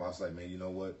point in time, I was like, man, you know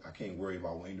what? I can't worry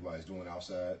about what anybody's doing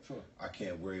outside. Sure. I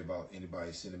can't worry about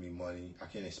anybody sending me money. I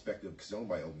can't expect it because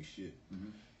nobody owe me shit.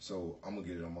 Mm-hmm. So I'm gonna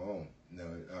get it on my own. Now,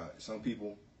 some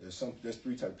people, there's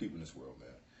three types of people in this world, man.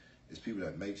 There's people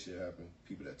that make shit happen,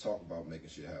 people that talk about making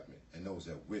shit happen, and those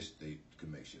that wish they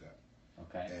could make shit happen.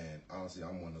 Okay. And honestly,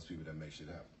 I'm one of those people that make shit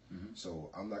happen. Mm-hmm. So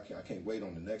I can't wait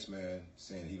on the next man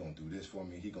saying he gonna do this for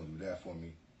me, he gonna do that for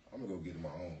me. I'm gonna go get it my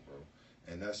own, bro.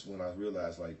 And that's when I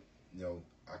realized, like, you know,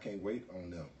 I can't wait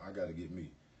on them. I got to get me.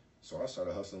 So I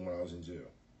started hustling when I was in jail.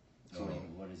 So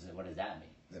what does that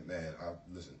mean? Man,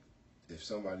 listen, if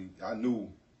somebody, I knew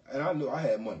I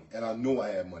had money, and I knew I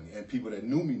had money, and people that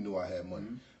knew me knew I had money,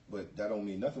 but that don't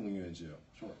mean nothing when you're in jail.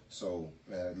 Sure. So,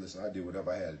 man, listen, I did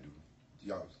whatever I had to do.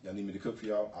 Y'all need me to cook for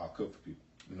y'all? I'll cook for people.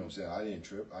 You know what I'm saying? I didn't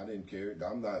trip. I didn't care.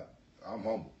 I'm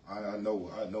humble. I know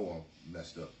I'm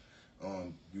messed up.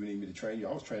 You need me to train you?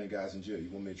 I was training guys in jail. You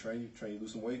want me to train you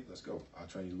lose some weight? Let's go. I'll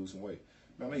train you to lose some weight.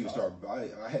 Man, I even start.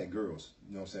 I had girls.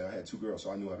 You know what I'm saying? I had 2 girls,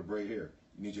 so I knew how to braid hair.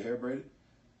 You need your hair braided?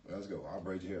 Well, let's go. I'll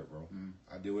braid your hair, bro.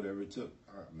 I did whatever it took.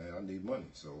 Man, I need money,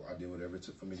 so I did whatever it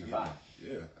took for me to get money.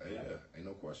 Yeah, ain't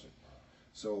no question.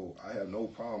 So I have no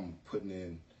problem putting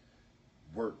in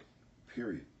work,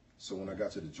 period. So when I got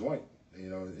to the joint, you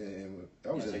know, and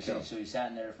that was in the county. So you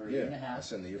sat in there for a year and a half? I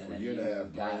sat in there for a year and a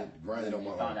half, grinding on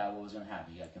my own. You found out what was going to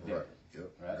happen. You got convicted. Right,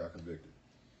 yep. Right? I got convicted.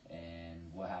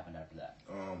 And what happened after that?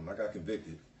 I got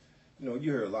convicted. you know,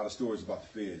 you hear a lot of stories about the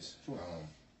feds Sure.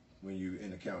 when you in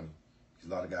the county. 'Cause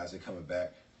a lot of guys, they coming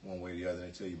back one way or the other,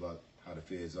 and they tell you about how the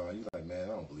feds are. You like, man,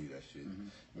 I don't believe that shit.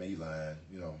 Man, you lying.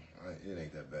 You know, it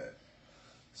ain't that bad.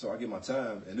 So I get my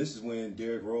time, and this is when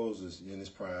Derrick Rose was in his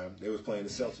prime. They was playing the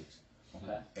Celtics.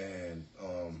 Okay.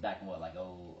 And Back in what, like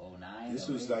 09? this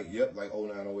was like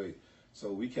 09, 08.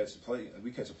 So we catch a plane,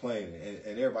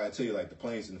 and everybody tell you like the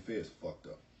planes in the feds fucked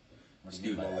up. What do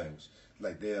you Excuse mean by my that? language.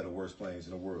 Like they are the worst planes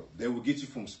in the world. They will get you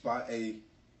from spot A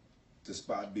to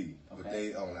spot B, but Okay.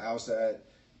 they on the outside.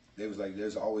 They was like,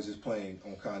 there's always this plane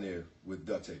on Conair with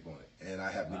duct tape on it, and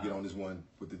I happened to get on this one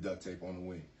with the duct tape on the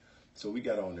wing. So we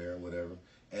got on there, whatever,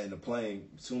 and the plane.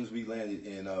 As soon as we landed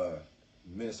in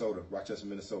Minnesota, Rochester,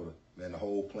 Minnesota, man, the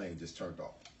whole plane just turned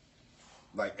off,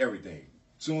 like everything.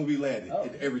 As soon as we landed,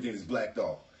 everything is blacked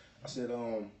off. I said,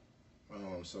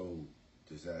 so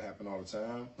does that happen all the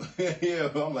time? Yeah,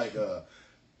 I'm like,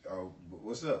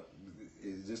 what's up?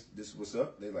 Is this what's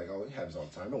up? They like, oh, it happens all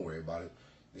the time. Don't worry about it.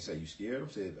 They say, you scared?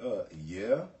 I said,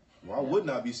 yeah. Why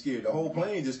wouldn't I be scared? The whole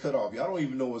plane just cut off. I don't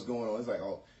even know what's going on. It's like,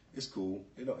 oh, it's cool.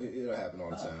 It'll happen all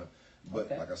the time.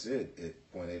 But like I said,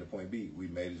 at point A to point B, we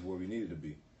made it where we needed to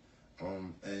be.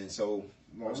 And so,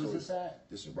 Where was this at?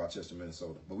 This is Rochester,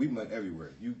 Minnesota. But we went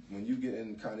everywhere. When you get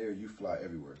in Conair, you fly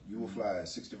everywhere. You will fly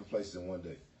 6 different places in one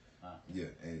day. Yeah,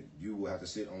 and you will have to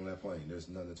sit on that plane. There's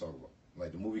nothing to talk about.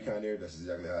 Like the movie Conair, that's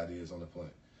exactly how it is on the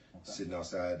plane. Sitting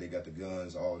outside, they got the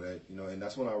guns, all that, and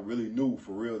that's when I really knew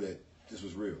for real that this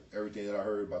was real. Everything that I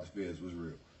heard about the feds was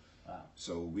real. Wow.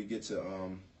 So we get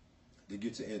to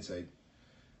intake,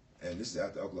 and this is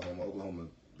after Oklahoma. Oklahoma,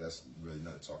 that's really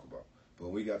nothing to talk about. But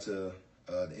we got to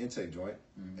the intake joint,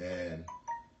 and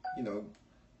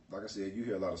like I said, you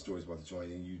hear a lot of stories about the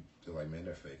joint, and they're like, man,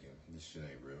 they're faking. This shit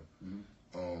ain't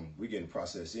real. We getting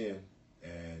processed in,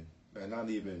 and not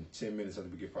even 10 minutes after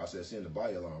we get processed in, the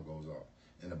body alarm goes off.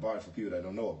 And the body, for people that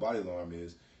don't know what body alarm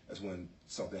is, that's when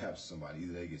something happens to somebody.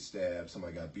 Either they get stabbed,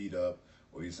 somebody got beat up,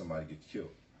 or either somebody gets killed.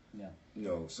 Yeah.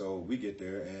 So we get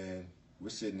there and we're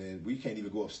sitting in. We can't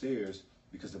even go upstairs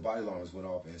because the body alarms went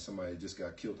off and somebody just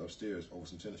got killed upstairs over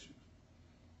some tennis shoes.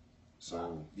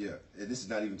 So yeah, and this is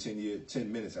not even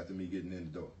 10 minutes after me getting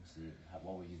in the door.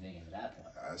 What were you thinking at that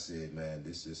point? I said, man,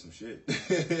 this is some shit.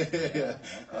 Okay.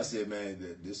 I said, man,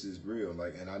 this is real.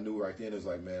 Like, and I knew right then it was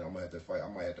like, man, I'm gonna have to fight. I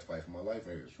might have to fight for my life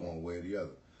here, one way or the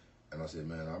other. And I said,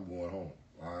 man, I'm going home.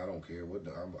 I don't care what.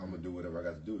 I'm gonna do whatever I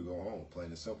got to do to go home. Plain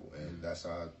and simple. And that's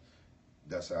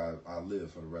how I live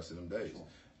for the rest of them days. Sure.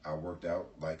 I worked out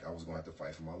like I was gonna have to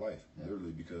fight for my life,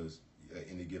 literally, because at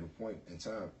any given point in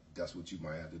time, that's what you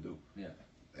might have to do. Yeah.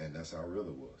 And that's how real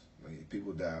it was. Like,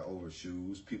 people die over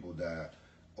shoes. People die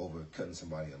over cutting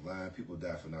somebody in line. People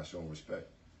die for not showing respect.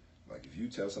 Like, if you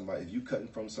tell somebody, if you cutting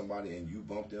from somebody and you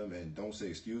bump them and don't say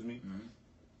excuse me,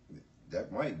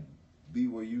 that might be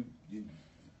where you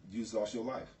just lost your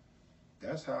life.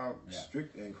 That's how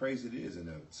strict and crazy it is. And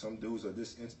some dudes are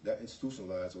that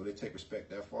institutionalized, or they take respect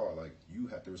that far. Like, you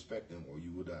have to respect them or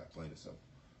you will die, plain and simple.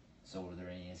 So were there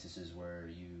any instances where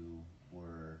you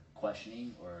were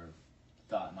questioning or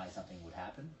thought something would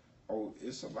happen? Oh,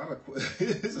 it's a lot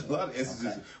of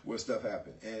instances where stuff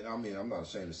happened, and I mean, I'm not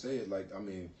ashamed to say it. Like, I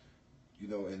mean,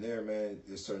 in there, man,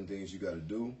 there's certain things you got to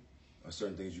do, or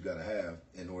certain things you got to have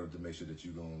in order to make sure that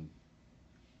you're gonna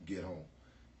get home,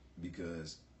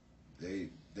 because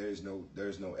there's no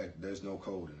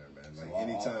code in there, man. Like, So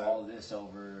anytime, all this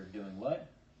over doing what?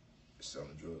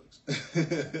 selling drugs.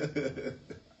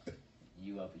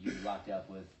 You locked up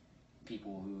with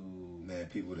people who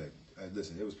People that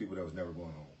listen. It was people that was never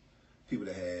going home. People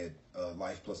that had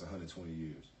life plus 120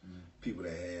 years. People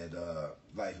that had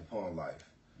life upon life.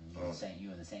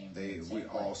 you in the same We place.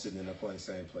 all sitting in the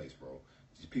same place, bro.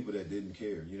 Just people that didn't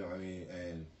care. You know what I mean?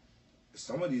 And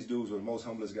some of these dudes were the most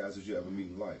humblest guys that you ever meet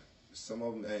in life. Some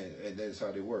of them, and that's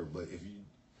how they were. But if you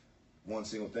one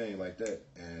single thing like that,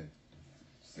 and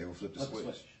they would flip the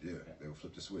switch. Yeah, they would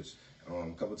flip the switch. A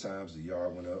couple of times the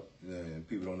yard went up, and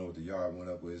people don't know what the yard went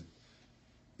up with.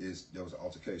 There was an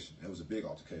altercation. It was a big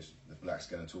altercation. The blacks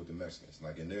got into it with the Mexicans.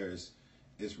 Like, and it's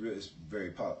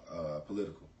very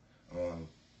political.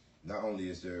 Not only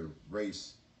is there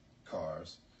race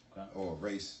cars or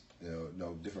race,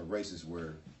 different races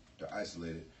where they're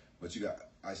isolated, but you got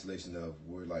isolation of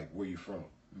where you from.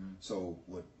 So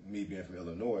with me being from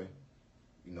Illinois,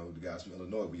 the guys from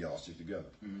Illinois, we all stick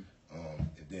together.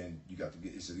 And then you got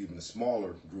it's even a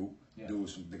smaller group,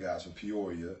 the guys from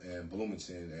Peoria and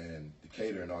Bloomington and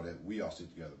Decatur and all that, we all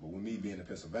stick together. But with me being in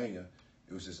Pennsylvania,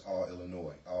 it was just all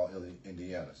Illinois, all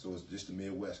Indiana. So it's just the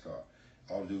Midwest car.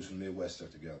 All the dudes from the Midwest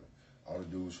stuck together. All the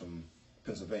dudes from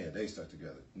Pennsylvania, they stuck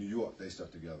together. New York, they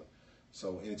stuck together.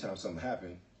 So anytime something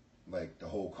happened, like the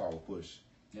whole car would push.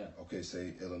 Yeah. Okay,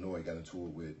 say Illinois got into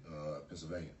it with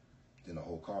Pennsylvania, then the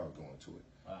whole car would go into it.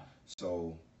 Wow.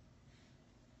 So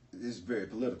it's very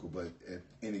political, but at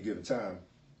any given time,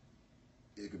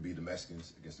 it could be the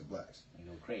Mexicans against the blacks. They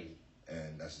go crazy.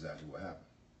 And that's exactly what happened.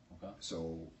 Okay.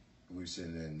 So we were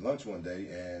sitting in lunch one day,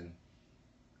 and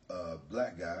a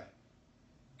black guy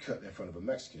cut in front of a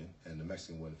Mexican, and the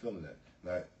Mexican wasn't feeling that.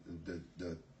 Now,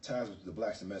 the ties with the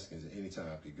blacks and Mexicans at any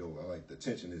time could go. Like the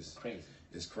tension is crazy.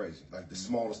 It's crazy. Like the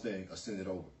smallest thing, I send it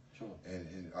over. Sure.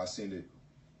 And I seen it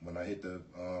when I hit the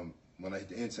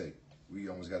intake. We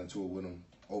almost got into it with them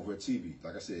over a TV.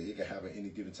 Like I said, it can happen any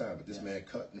given time. But this man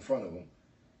cut in front of him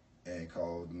and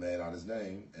called the man out his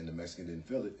name, and the Mexican didn't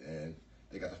feel it, and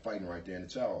they got to fighting right there in the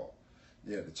chow hall.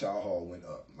 Yeah, the chow hall went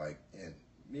up. Like, and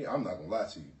yeah, I'm not gonna lie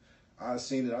to you. I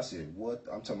seen it. I said, "What?"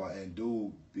 I'm talking about. And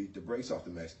dude beat the brakes off the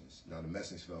Mexicans. Now the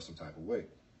Mexicans felt some type of way,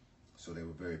 so they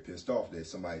were very pissed off that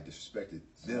somebody disrespected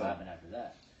them. What happened after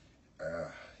that?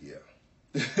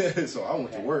 Yeah. So I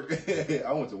went to work.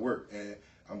 I went to work, and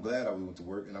I'm glad I went to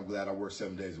work, and I'm glad I worked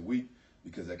 7 days a week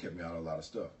because that kept me out of a lot of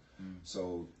stuff.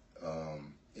 So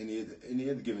any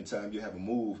other given time, you have a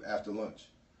move after lunch,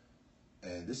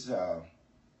 and this is how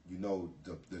you know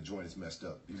the joint is messed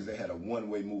up because they had a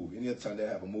one-way move. Any other time they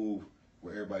have a move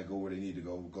where everybody go where they need to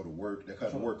go to work. They call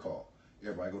it a work call.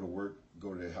 Everybody go to work,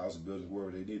 go to their house and buildings,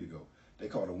 wherever they need to go. They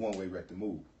call it a one-way wreck to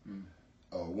move,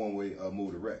 one-way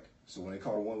move to wreck. So when they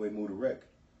call a one-way move to wreck,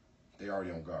 they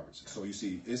already on garbage. So you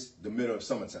see, it's the middle of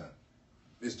summertime.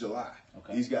 It's July.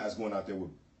 Okay. These guys going out there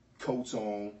with coats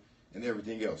on and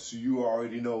everything else. So you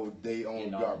already know they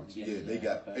own garbage. They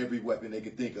got every weapon they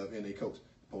could think of in their coats.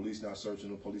 Police not searching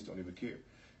them. Police don't even care.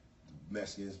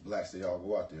 Mexicans, blacks, they all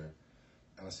go out there.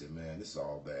 And I said, man, this is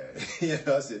all bad.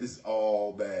 I said, this is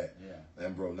all bad. Yeah.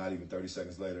 And bro, not even 30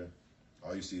 seconds later,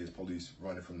 all you see is police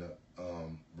running from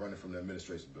the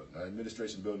administration building. Now, the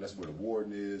administration building, that's where the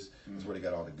warden is. That's where they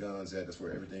got all the guns at. That's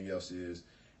where everything else is.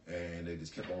 And they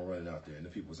just kept on running out there. And the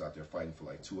people was out there fighting for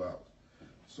like 2 hours.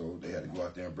 So they had to go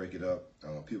out there and break it up.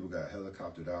 People got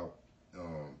helicoptered out.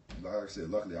 Like I said,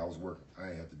 luckily I was working. I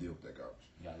ain't have to deal with that garbage.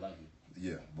 You got lucky.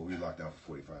 Yeah, but we locked down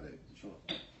for 45 days. Sure.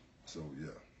 So yeah,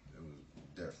 it was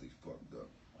definitely fucked up.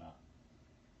 Wow.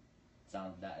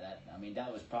 Sounds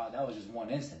that was just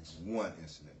one instance. One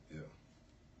incident, yeah.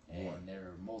 And there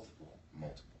were multiple.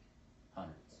 Hundreds.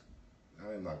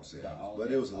 I'm not gonna say hundreds,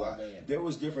 but it was a lot. There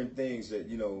was different things that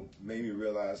made me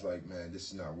realize, like, man, this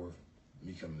is not worth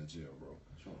me coming to jail, bro.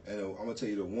 Sure. And I'm gonna tell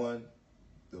you the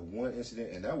one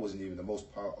incident, and that wasn't even the most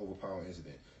overpowering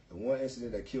incident. The one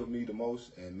incident that killed me the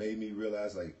most and made me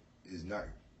realize, like,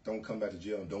 don't come back to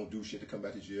jail and don't do shit to come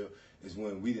back to jail is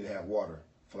when we didn't have water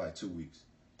for like 2 weeks.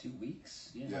 2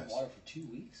 weeks? You didn't have water for 2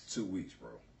 weeks? 2 weeks, bro.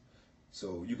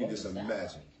 So you can just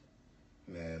imagine.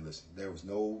 Man, listen,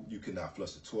 you could not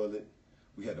flush the toilet.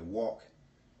 We had to walk.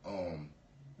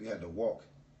 We had to walk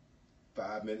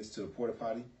 5 minutes to a porta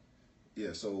potty.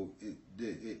 Yeah, so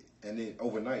and then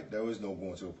overnight there was no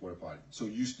going to a porta potty. So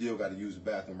you still got to use the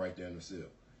bathroom right there in the cell.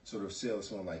 So the cell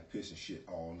smelled like piss and shit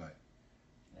all night.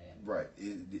 Man. Right,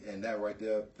 and that right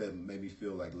there made me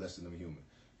feel like less than a human.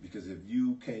 Because if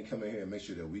you can't come in here and make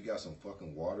sure that we got some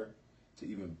fucking water to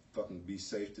even fucking be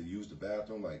safe to use the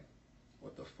bathroom, like,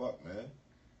 what the fuck, man?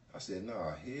 I said,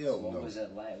 nah, hell no. What was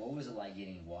it like? What was it like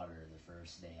getting water the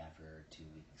first day after 2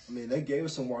 weeks? I mean, they gave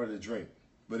us some water to drink,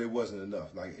 but it wasn't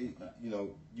enough. Like,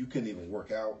 you couldn't even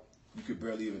work out. You could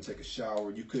barely even take a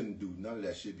shower. You couldn't do none of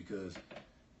that shit because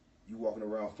you walking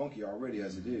around funky already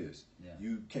as it is. Yeah.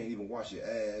 You can't even wash your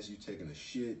ass. You taking a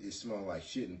shit. It smelling like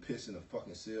shit and piss in the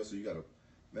fucking cell. So you gotta,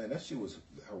 man, that shit was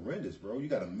horrendous, bro. You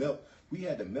gotta melt. We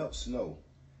had to melt snow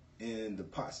in the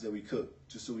pots that we cooked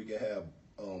just so we could have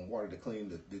water to clean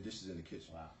the dishes in the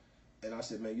kitchen. Wow. And I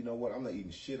said, man, you know what? I'm not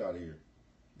eating shit out of here.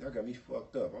 Y'all got me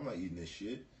fucked up. I'm not eating this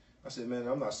shit. I said, man,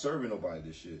 I'm not serving nobody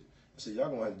this shit. I said, y'all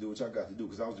gonna have to do what y'all got to do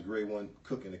because I was the grade one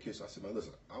cook in the kitchen. I said, man,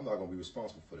 listen, I'm not gonna be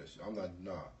responsible for that shit. I'm not,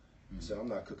 nah. I said, I'm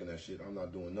not cooking that shit. I'm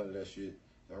not doing none of that shit.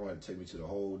 Y'all gonna have to take me to the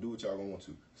hole. Do what y'all gonna want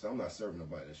to. So I'm not serving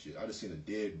nobody that shit. I just seen a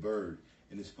dead bird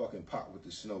in this fucking pot with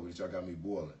the snow that y'all got me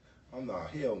boiling. I'm not,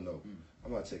 hell no.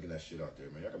 I'm not taking that shit out there,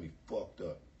 man. Y'all got me fucked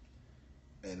up.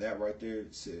 And that right there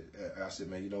said, I said,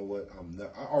 man, you know what?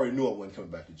 I already knew I wasn't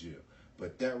coming back to jail.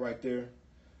 But that right there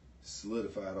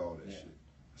solidified all that shit.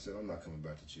 I said, I'm not coming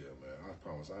back to jail, man. I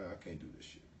promise, I can't do this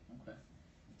shit. Okay.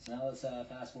 So now let's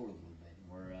fast forward a little bit.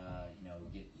 Where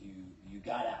you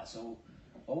got out. So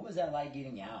what was that like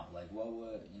getting out? Like what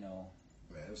would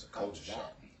Man, it was a culture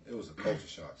shock. It was a culture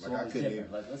shock. So what was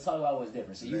different? Let's talk about what's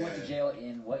different. So you went to jail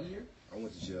in what year? I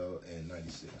went to jail in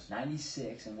 96.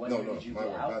 96, and what year did you get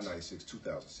out? Not 96,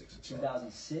 2006.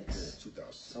 2006? Yeah,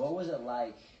 2006. So what was it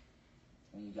like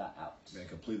when you got out? Man,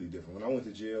 completely different. When I went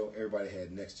to jail, everybody had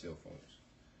Nextel phones.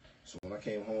 So when I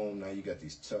came home, now you got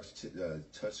these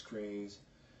touch screens.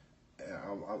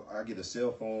 And I get a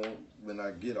cell phone when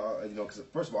I get, because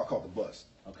first of all, I caught the bus.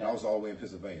 Okay. And I was all the way in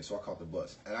Pennsylvania, so I caught the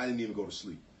bus. And I didn't even go to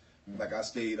sleep. Like, I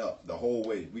stayed up the whole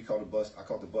way. I caught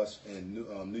the bus in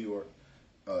New York,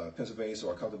 Pennsylvania,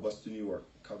 so I caught the bus to New York,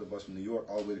 caught the bus from New York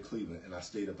all the way to Cleveland, and I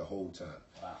stayed up the whole time.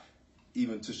 Wow.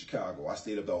 Even to Chicago, I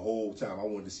stayed up the whole time. I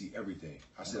wanted to see everything.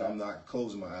 I said, I'm not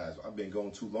closing my eyes. I've been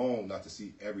going too long not to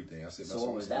see everything. I said, so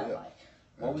what was that like?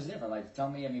 What was different? Like, tell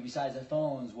me, I mean, besides the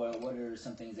phones, what are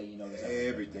some things that you noticed?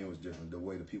 Everything was different. The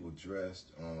way the people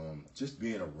dressed, just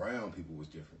being around people was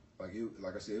different.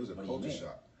 Like I said, it was a culture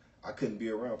shock. I couldn't be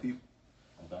around people.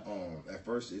 Okay. At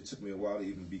first, it took me a while to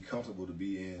even be comfortable to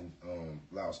be in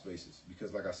loud spaces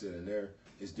because, like I said, in there,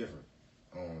 it's different.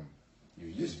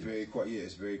 It's very quiet. Yeah,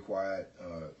 it's very quiet.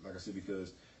 Like I said,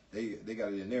 because they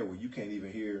got it in there where you can't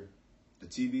even hear the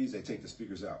TVs. They take the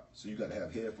speakers out, so you got to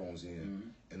have headphones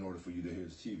in order for you to hear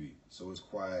the TV. So it's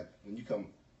quiet. When you come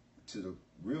to the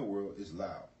real world, it's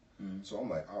loud. So I'm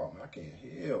like, oh man, I can't.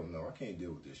 Hell no, I can't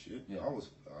deal with this shit. Yeah. I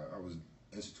was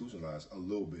institutionalized a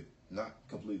little bit, not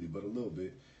completely, but a little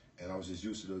bit, and I was just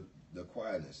used to the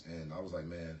quietness. And I was like,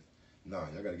 man, nah,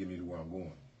 y'all got to get me to where I'm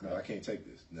going. Right. I can't take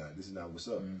this. Nah, this is not what's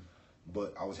up.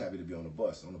 But I was happy to be on the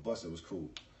bus. On the bus, it was cool.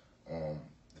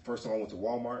 The first time I went to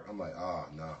Walmart, I'm like,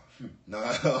 nah.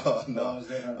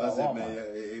 I said, man,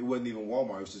 it wasn't even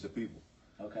Walmart. It was just the people.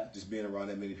 Okay. Just being around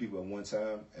that many people at one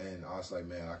time, and I was like,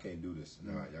 man, I can't do this.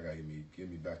 Nah, y'all gotta get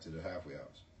me back to the halfway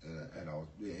house. And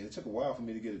it took a while for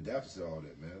me to get adapted to all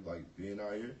that, man. Like being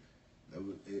out here,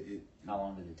 How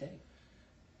long did it take?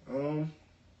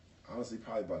 Honestly,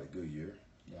 probably about a good year.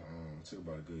 Yeah. It took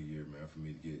about a good year, man, for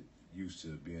me to get used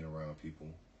to being around people.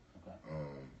 Okay.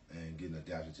 And getting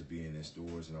adapted to being in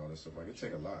stores and all that stuff. Like, it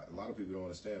take a lot. A lot of people don't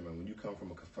understand, man. When you come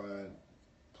from a confined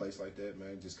place like that,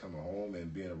 man, just coming home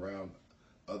and being around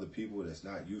other people that's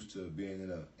not used to being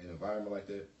in an environment like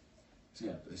that,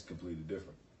 it's completely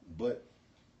different. But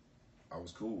I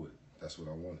was cool with it. That's what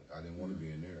I wanted. I didn't want to be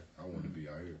in there. I wanted to be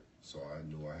out here. So I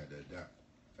knew I had to adapt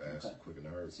fast, quick, and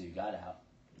hard. So you got out.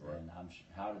 Right. And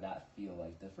how did that feel?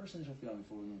 Like, the first initial feeling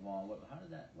before we move on, how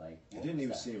did that, like... It didn't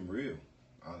even seem real,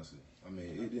 honestly. I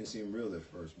mean, it didn't seem real at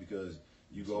first because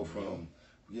you go from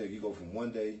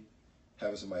one day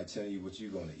having somebody telling you what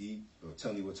you're going to eat, or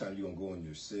telling you what time you're going to go in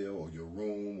your cell or your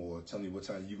room, or telling you what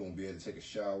time you're going to be able to take a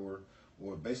shower,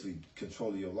 or basically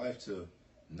controlling your life to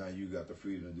now you got the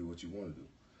freedom to do what you want to do.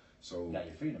 So you got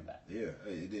your freedom back. Yeah,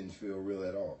 it didn't feel real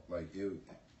at all. Like,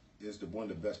 it's one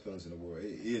of the best feelings in the world.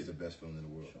 It is the best feeling in the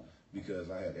world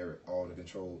because I had all the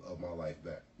control of my life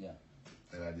back. Yeah.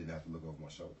 And I didn't have to look over my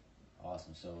shoulder.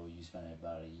 Awesome. So you spent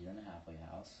about a year and a half at your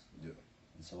house. Yeah.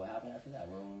 And so what happened after that?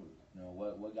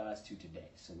 What got us to today?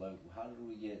 So how did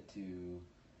we get to,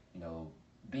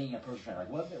 being a personal trainer? Like,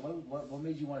 what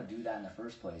made you want to do that in the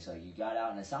first place? Like, you got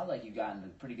out, and it sounds like you got into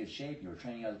pretty good shape. You were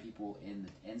training other people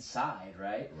inside,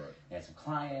 right? Right. You had some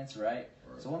clients, right?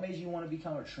 So what made you want to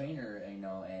become a trainer, and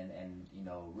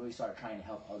really start trying to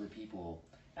help other people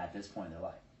at this point in their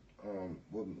life?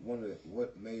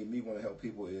 What made me want to help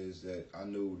people is that I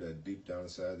knew that deep down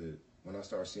inside that when I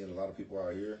started seeing a lot of people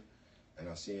out here, and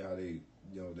I seen how they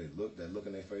that look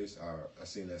in their face, I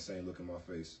seen that same look in my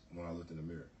face when I looked in the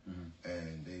mirror,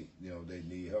 and they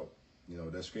need help.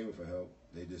 They're screaming for help.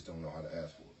 They just don't know how to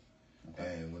ask for it.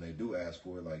 Okay. And when they do ask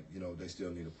for it, they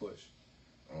still need a push,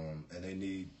 and they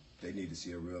need to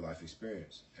see a real life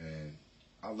experience. And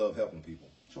I love helping people.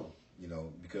 Sure.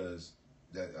 Because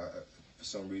for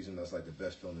some reason that's like the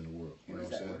best feeling in the world. You know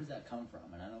what I'm saying? Where does that come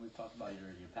from? And I know we've talked about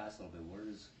your past a little bit.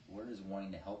 Where does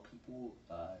wanting to help people,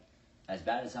 as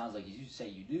bad as it sounds like you say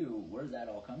you do, where does that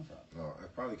all come from?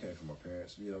 It probably came from my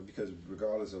parents. Because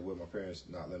regardless of what my parents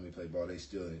not letting me play ball, they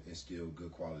still instill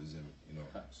good qualities in me.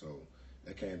 Okay. So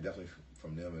that came definitely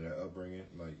from them and their upbringing.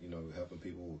 Helping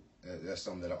people. That's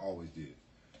something that I always did,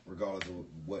 regardless of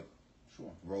what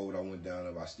road I went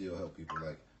down. I still help people.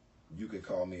 Like, you could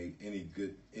call me any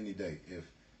day.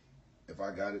 If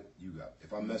I got it, you got it.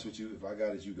 If I mess with you, if I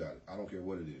got it, you got it. I don't care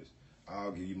what it is.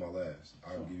 I'll give you my last.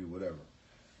 I'll give you whatever.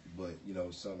 But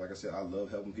so like I said, I love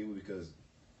helping people because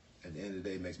at the end of the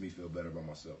day, it makes me feel better about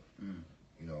myself.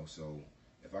 So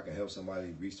if I can help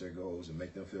somebody reach their goals and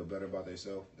make them feel better about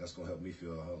themselves, that's gonna help me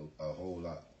feel a whole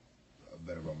lot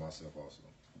better about myself also.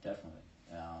 Definitely.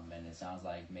 And it sounds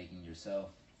like making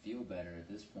yourself feel better at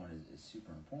this point is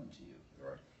super important to you.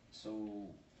 Right. So,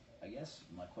 I guess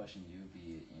my question to you would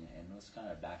be, and let's kind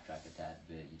of backtrack a tad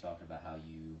bit. You talked about how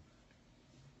you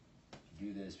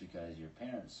do this because your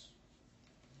parents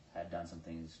had done some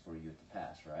things for you at the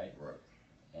past, right? Right.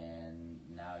 And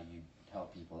now you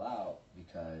help people out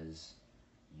because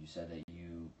you said that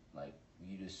you like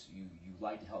you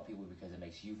like to help people because it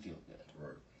makes you feel good.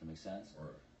 Right. Does that make sense? Right.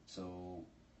 So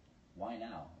why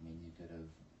now? I mean, you could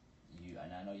have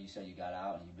and I know you said you got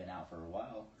out and you've been out for a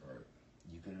while. Right.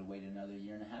 You could have waited another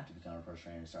year and a half to become a personal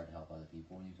trainer and start to help other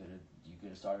people, and you could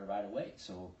have started right away.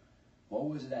 So what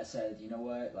was it that said, you know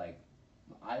what, like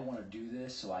I want to do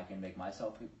this so I can make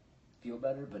myself feel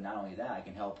better, but not only that, I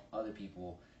can help other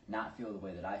people not feel the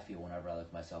way that I feel whenever I look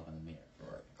at myself in the mirror.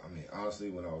 Right. I mean, honestly,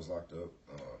 when I was locked up,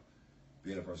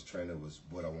 being a personal trainer was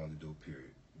what I wanted to do.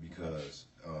 Period. Because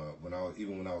when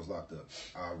I was locked up,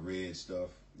 I read stuff,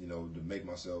 you know, to make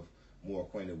myself more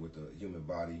acquainted with the human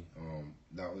body.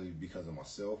 Not only because of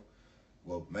myself,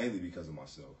 well, mainly because of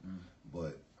myself,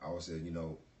 but I always said, you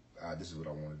know, this is what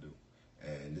I want to do,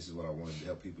 and this is what I wanted to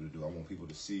help people to do. I want people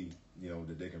to see, you know,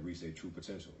 that they can reach their true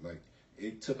potential. Like,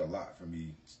 it took a lot for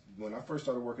me. When I first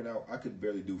started working out, I could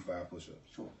barely do 5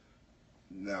 push-ups. Sure.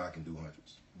 Now I can do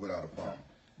hundreds without a problem.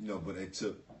 You know, but it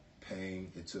took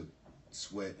pain, it took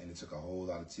sweat, and it took a whole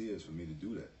lot of tears for me to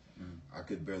do that. I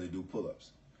could barely do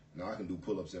pull-ups. Now I can do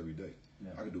pull-ups every day.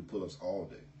 Yeah. I can do pull-ups all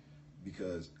day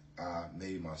because I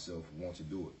made myself want to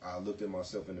do it. I looked at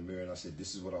myself in the mirror and I said,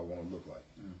 this is what I want to look like.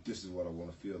 This is what I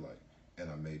want to feel like. And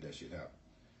I made that shit happen.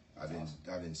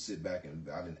 I didn't sit back and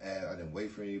I didn't wait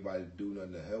for anybody to do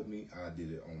nothing to help me. I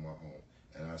did it on my own.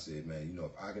 And I said, man, you know,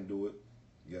 if I can do it,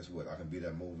 guess what? I can be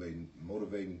that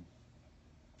motivating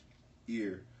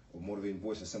ear or motivating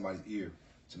voice in somebody's ear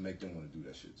to make them want to do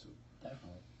that shit too.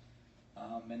 Definitely.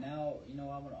 And now, you know,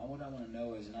 what I want to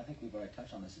know is, and I think we've already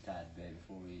touched on this a tad bit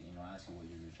before we, you know, ask you what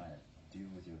you're trying to do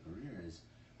with your career is,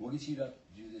 what gets you to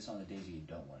do this on the days that you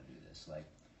don't want to do this? Like,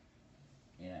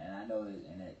 you know, and I know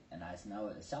that, and I know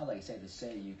it sounds like it's safe to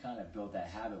say you kind of built that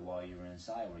habit while you were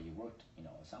inside, where you worked, you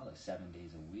know, it sounds like 7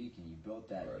 days a week, and you built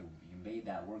that, Right. you made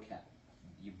that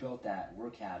you built that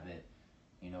work habit,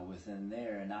 you know, within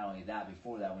there, and not only that,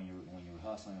 before that, when you were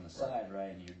hustling on the side,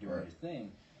 right, and you're doing your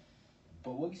thing.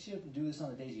 But what gets you up to do this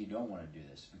on the days you don't want to do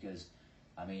this? Because,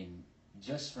 I mean,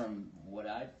 just from what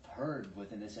I've heard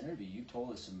within this interview, you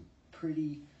told us some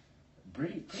pretty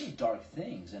dark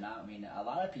things, and I mean, a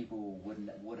lot of people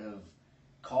would have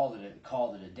called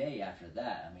it a day after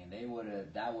that. I mean,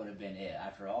 that would have been it.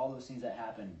 After all those things that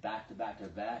happened back to back to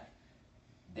back,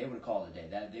 they would have called it a day.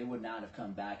 That they would not have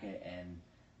come back and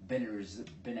been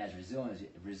as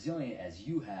resilient as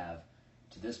you have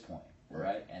to this point,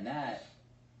 right? And that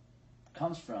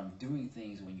comes from doing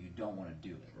things when you don't want to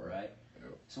do it, right?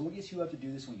 Yep. So what gets you up to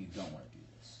do this when you don't want to do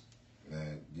this?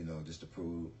 Man, you know, just to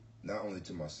prove not only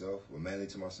to myself, or mainly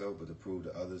to myself, but to prove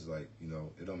to others, like, you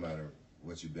know, it don't matter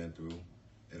what you've been through.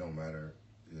 It don't matter,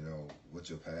 you know, what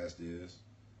your past is,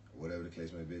 whatever the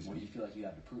case may be. What do you feel like you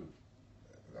have to prove?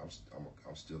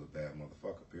 I'm still a bad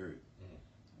motherfucker, period.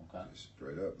 Okay.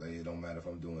 Straight up. Like, it don't matter if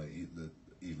I'm doing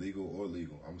illegal or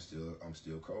legal. I'm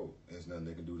still cold. There's nothing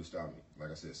they can do to stop me.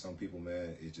 Like I said, some people,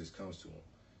 man, it just comes to them.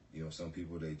 You know, some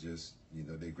people, they just, you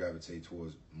know, they gravitate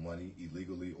towards money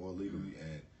illegally or legally.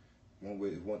 And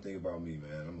one thing about me,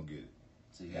 man, I'm gonna get it.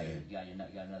 So you got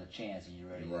another chance, and you're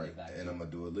ready to get back. And I'm gonna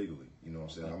do it legally. You know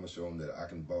what I'm saying? I'm gonna show them that I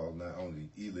can ball not only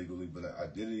illegally, but I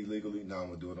did it illegally. Now I'm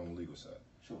gonna do it on the legal side.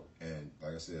 Sure. And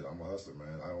like I said, I'm a hustler,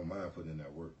 man. I don't mind putting in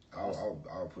that work.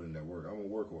 I'll put in that work. I'm a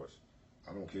workhorse.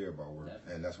 I don't care about work.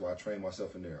 Definitely. And that's why I train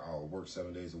myself in there. I'll work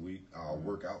 7 days a week. I'll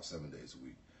work out 7 days a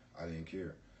week. I didn't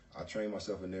care. I trained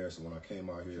myself in there so when I came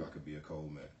out here, I could be a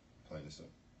cold man. Plain and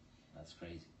simple. That's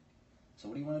crazy. So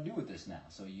what do you want to do with this now?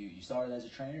 So you started as a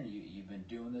trainer, and you've been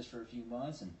doing this for a few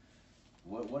months, and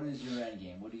what is your end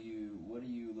game? What are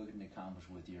you looking to accomplish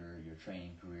with your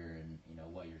training career, and you know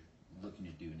what you're looking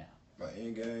to do now? My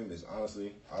end game is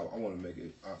honestly, I want to make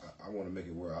it. I want to make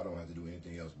it where I don't have to do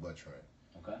anything else but train.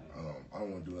 Okay. I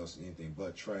don't want to do anything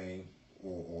but train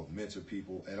or mentor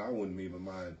people, and I wouldn't even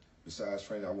mind. Besides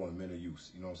training, I want to mentor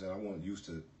youth. You know what I'm saying? I want youth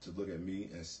to look at me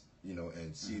and, you know,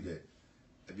 and see that,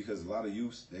 because a lot of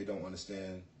youths, they don't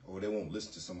understand, or they won't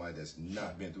listen to somebody that's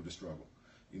not been through the struggle.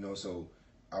 You know, so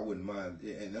I wouldn't mind,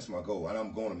 and that's my goal, and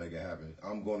I'm going to make it happen.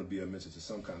 I'm going to be a mentor to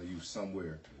some kind of youth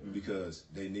somewhere because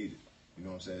they need it. You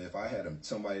know what I'm saying? If I had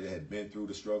somebody that had been through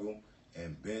the struggle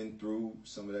and been through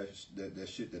some of that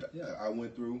shit that I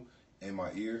went through in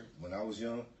my ear when I was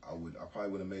young, I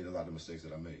probably would have made a lot of mistakes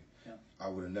that I made. Yeah. I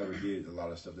would have never did a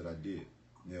lot of stuff that I did.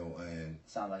 You know, and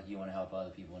Sound like you want to help other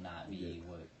people not be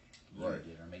what you Right.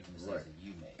 did or make the mistakes Right. that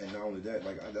you made. And not only that,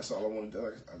 that's all I want to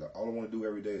do. All I want to do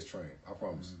every day is train. I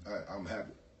promise. I'm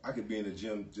happy. I could be in the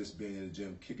gym, just being in the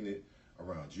gym, kicking it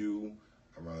around you,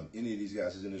 around any of these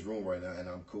guys that's in this room right now, and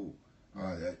I'm cool.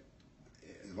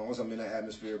 As long as I'm in that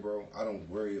atmosphere, bro, I don't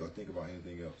worry or think about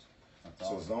anything else. That's So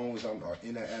awesome. as long as I'm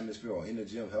in that atmosphere or in the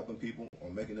gym helping people or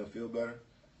making them feel better,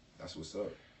 that's what's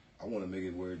up. I want to make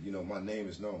it where, my name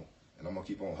is known. And I'm going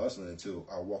to keep on hustling until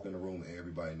I walk in the room and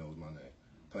everybody knows my name.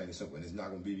 Plain and simple. And it's not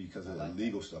going to be because of the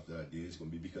legal stuff that I did. It's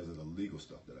going to be because of the legal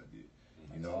stuff that I did.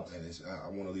 Awesome. And I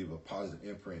want to leave a positive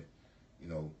imprint,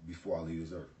 before I leave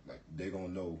this earth. Like, they're going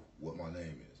to know what my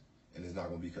name is. And it's not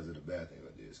going to be because of the bad things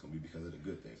I did. It's going to be because of the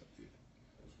good things I did.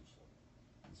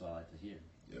 That's what I like to hear.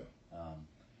 Yeah.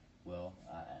 Well,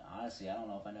 honestly, I don't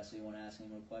know if I necessarily want to ask any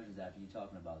more questions after you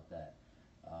talking about that.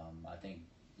 I think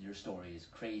your story is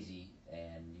crazy,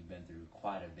 and you've been through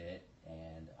quite a bit,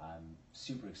 and I'm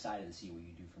super excited to see what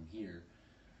you do from here.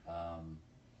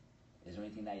 Is there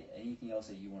anything else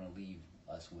that you want to leave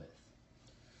us with?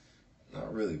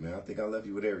 Not really, man. I think I left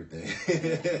you with everything.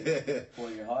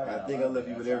 Pour your heart out. I think I left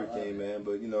you with That's how I everything, love it. man.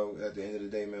 But, at the end of the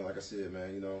day, man, like I said,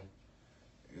 man,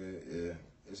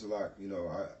 it's a lot,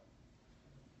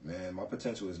 man, my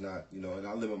potential is not, and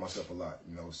I limit myself a lot.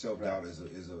 Self-doubt Right.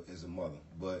 is a mother.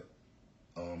 But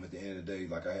at the end of the day,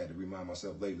 like, I had to remind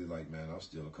myself lately, like, man, I'm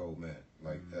still a cold man.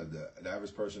 Like, the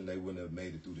average person, they wouldn't have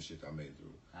made it through the shit I made it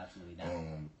through. Absolutely not.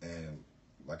 And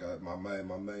like my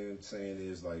main saying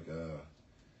is, like,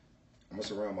 I'm gonna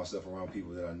surround myself around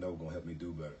people that I know gonna help me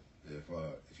do better.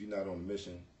 If you're not on a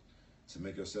mission to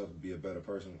make yourself be a better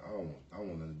person, I don't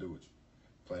want nothing to do with you.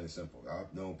 Plain and simple.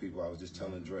 I've known people. I was just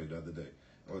telling Dre the other day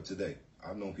or today.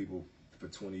 I've known people for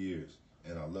 20 years,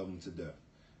 and I love them to death.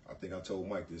 I think I told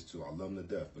Mike this too. I love them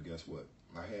to death, but guess what?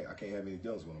 I can't have any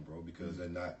dealings with them, bro, because they're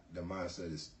not. Their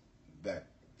mindset is back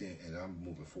then, and I'm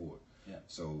moving forward. Yeah.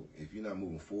 So if you're not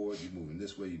moving forward, you're moving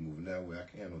this way, you're moving that way. I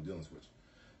can't have no dealings with you.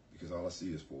 Because all I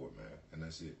see is forward, man, and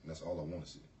that's it. And that's all I want to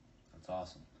see. That's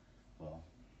awesome. Well,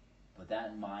 with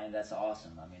that in mind, that's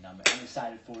awesome. I mean, I'm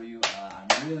excited for you.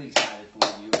 I'm really excited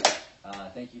for you.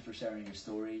 Thank you for sharing your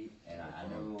story. And I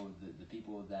know the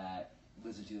people that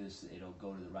listen to this, it'll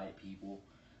go to the right people.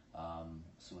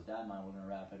 So with that in mind, we're going to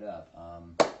wrap it up.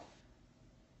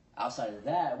 Outside of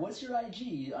that, what's your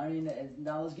IG? I mean,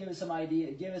 now let's give us some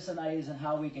ideas on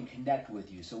how we can connect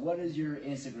with you. So what is your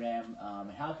Instagram?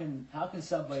 And how can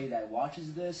somebody that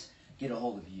watches this get a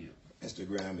hold of you?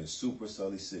 Instagram is Super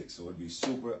Sully 6, so it'd be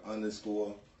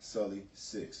Super_Sully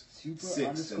 6. Super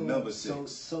Six, the number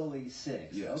 6. Sully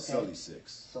 6. Yeah, Okay. Sully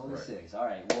 6. Sully Right. 6. All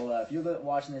right. Well, if you're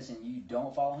watching this and you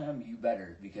don't follow him, you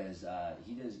better, because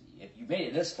he does. If you made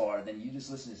it this far, then you just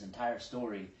listen to his entire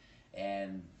story,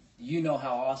 and you know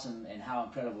how awesome and how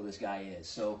incredible this guy is.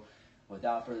 So,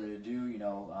 without further ado, you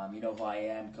know who I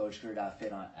am, Coach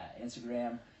Kurt.fit on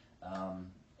Instagram,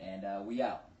 and we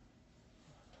out.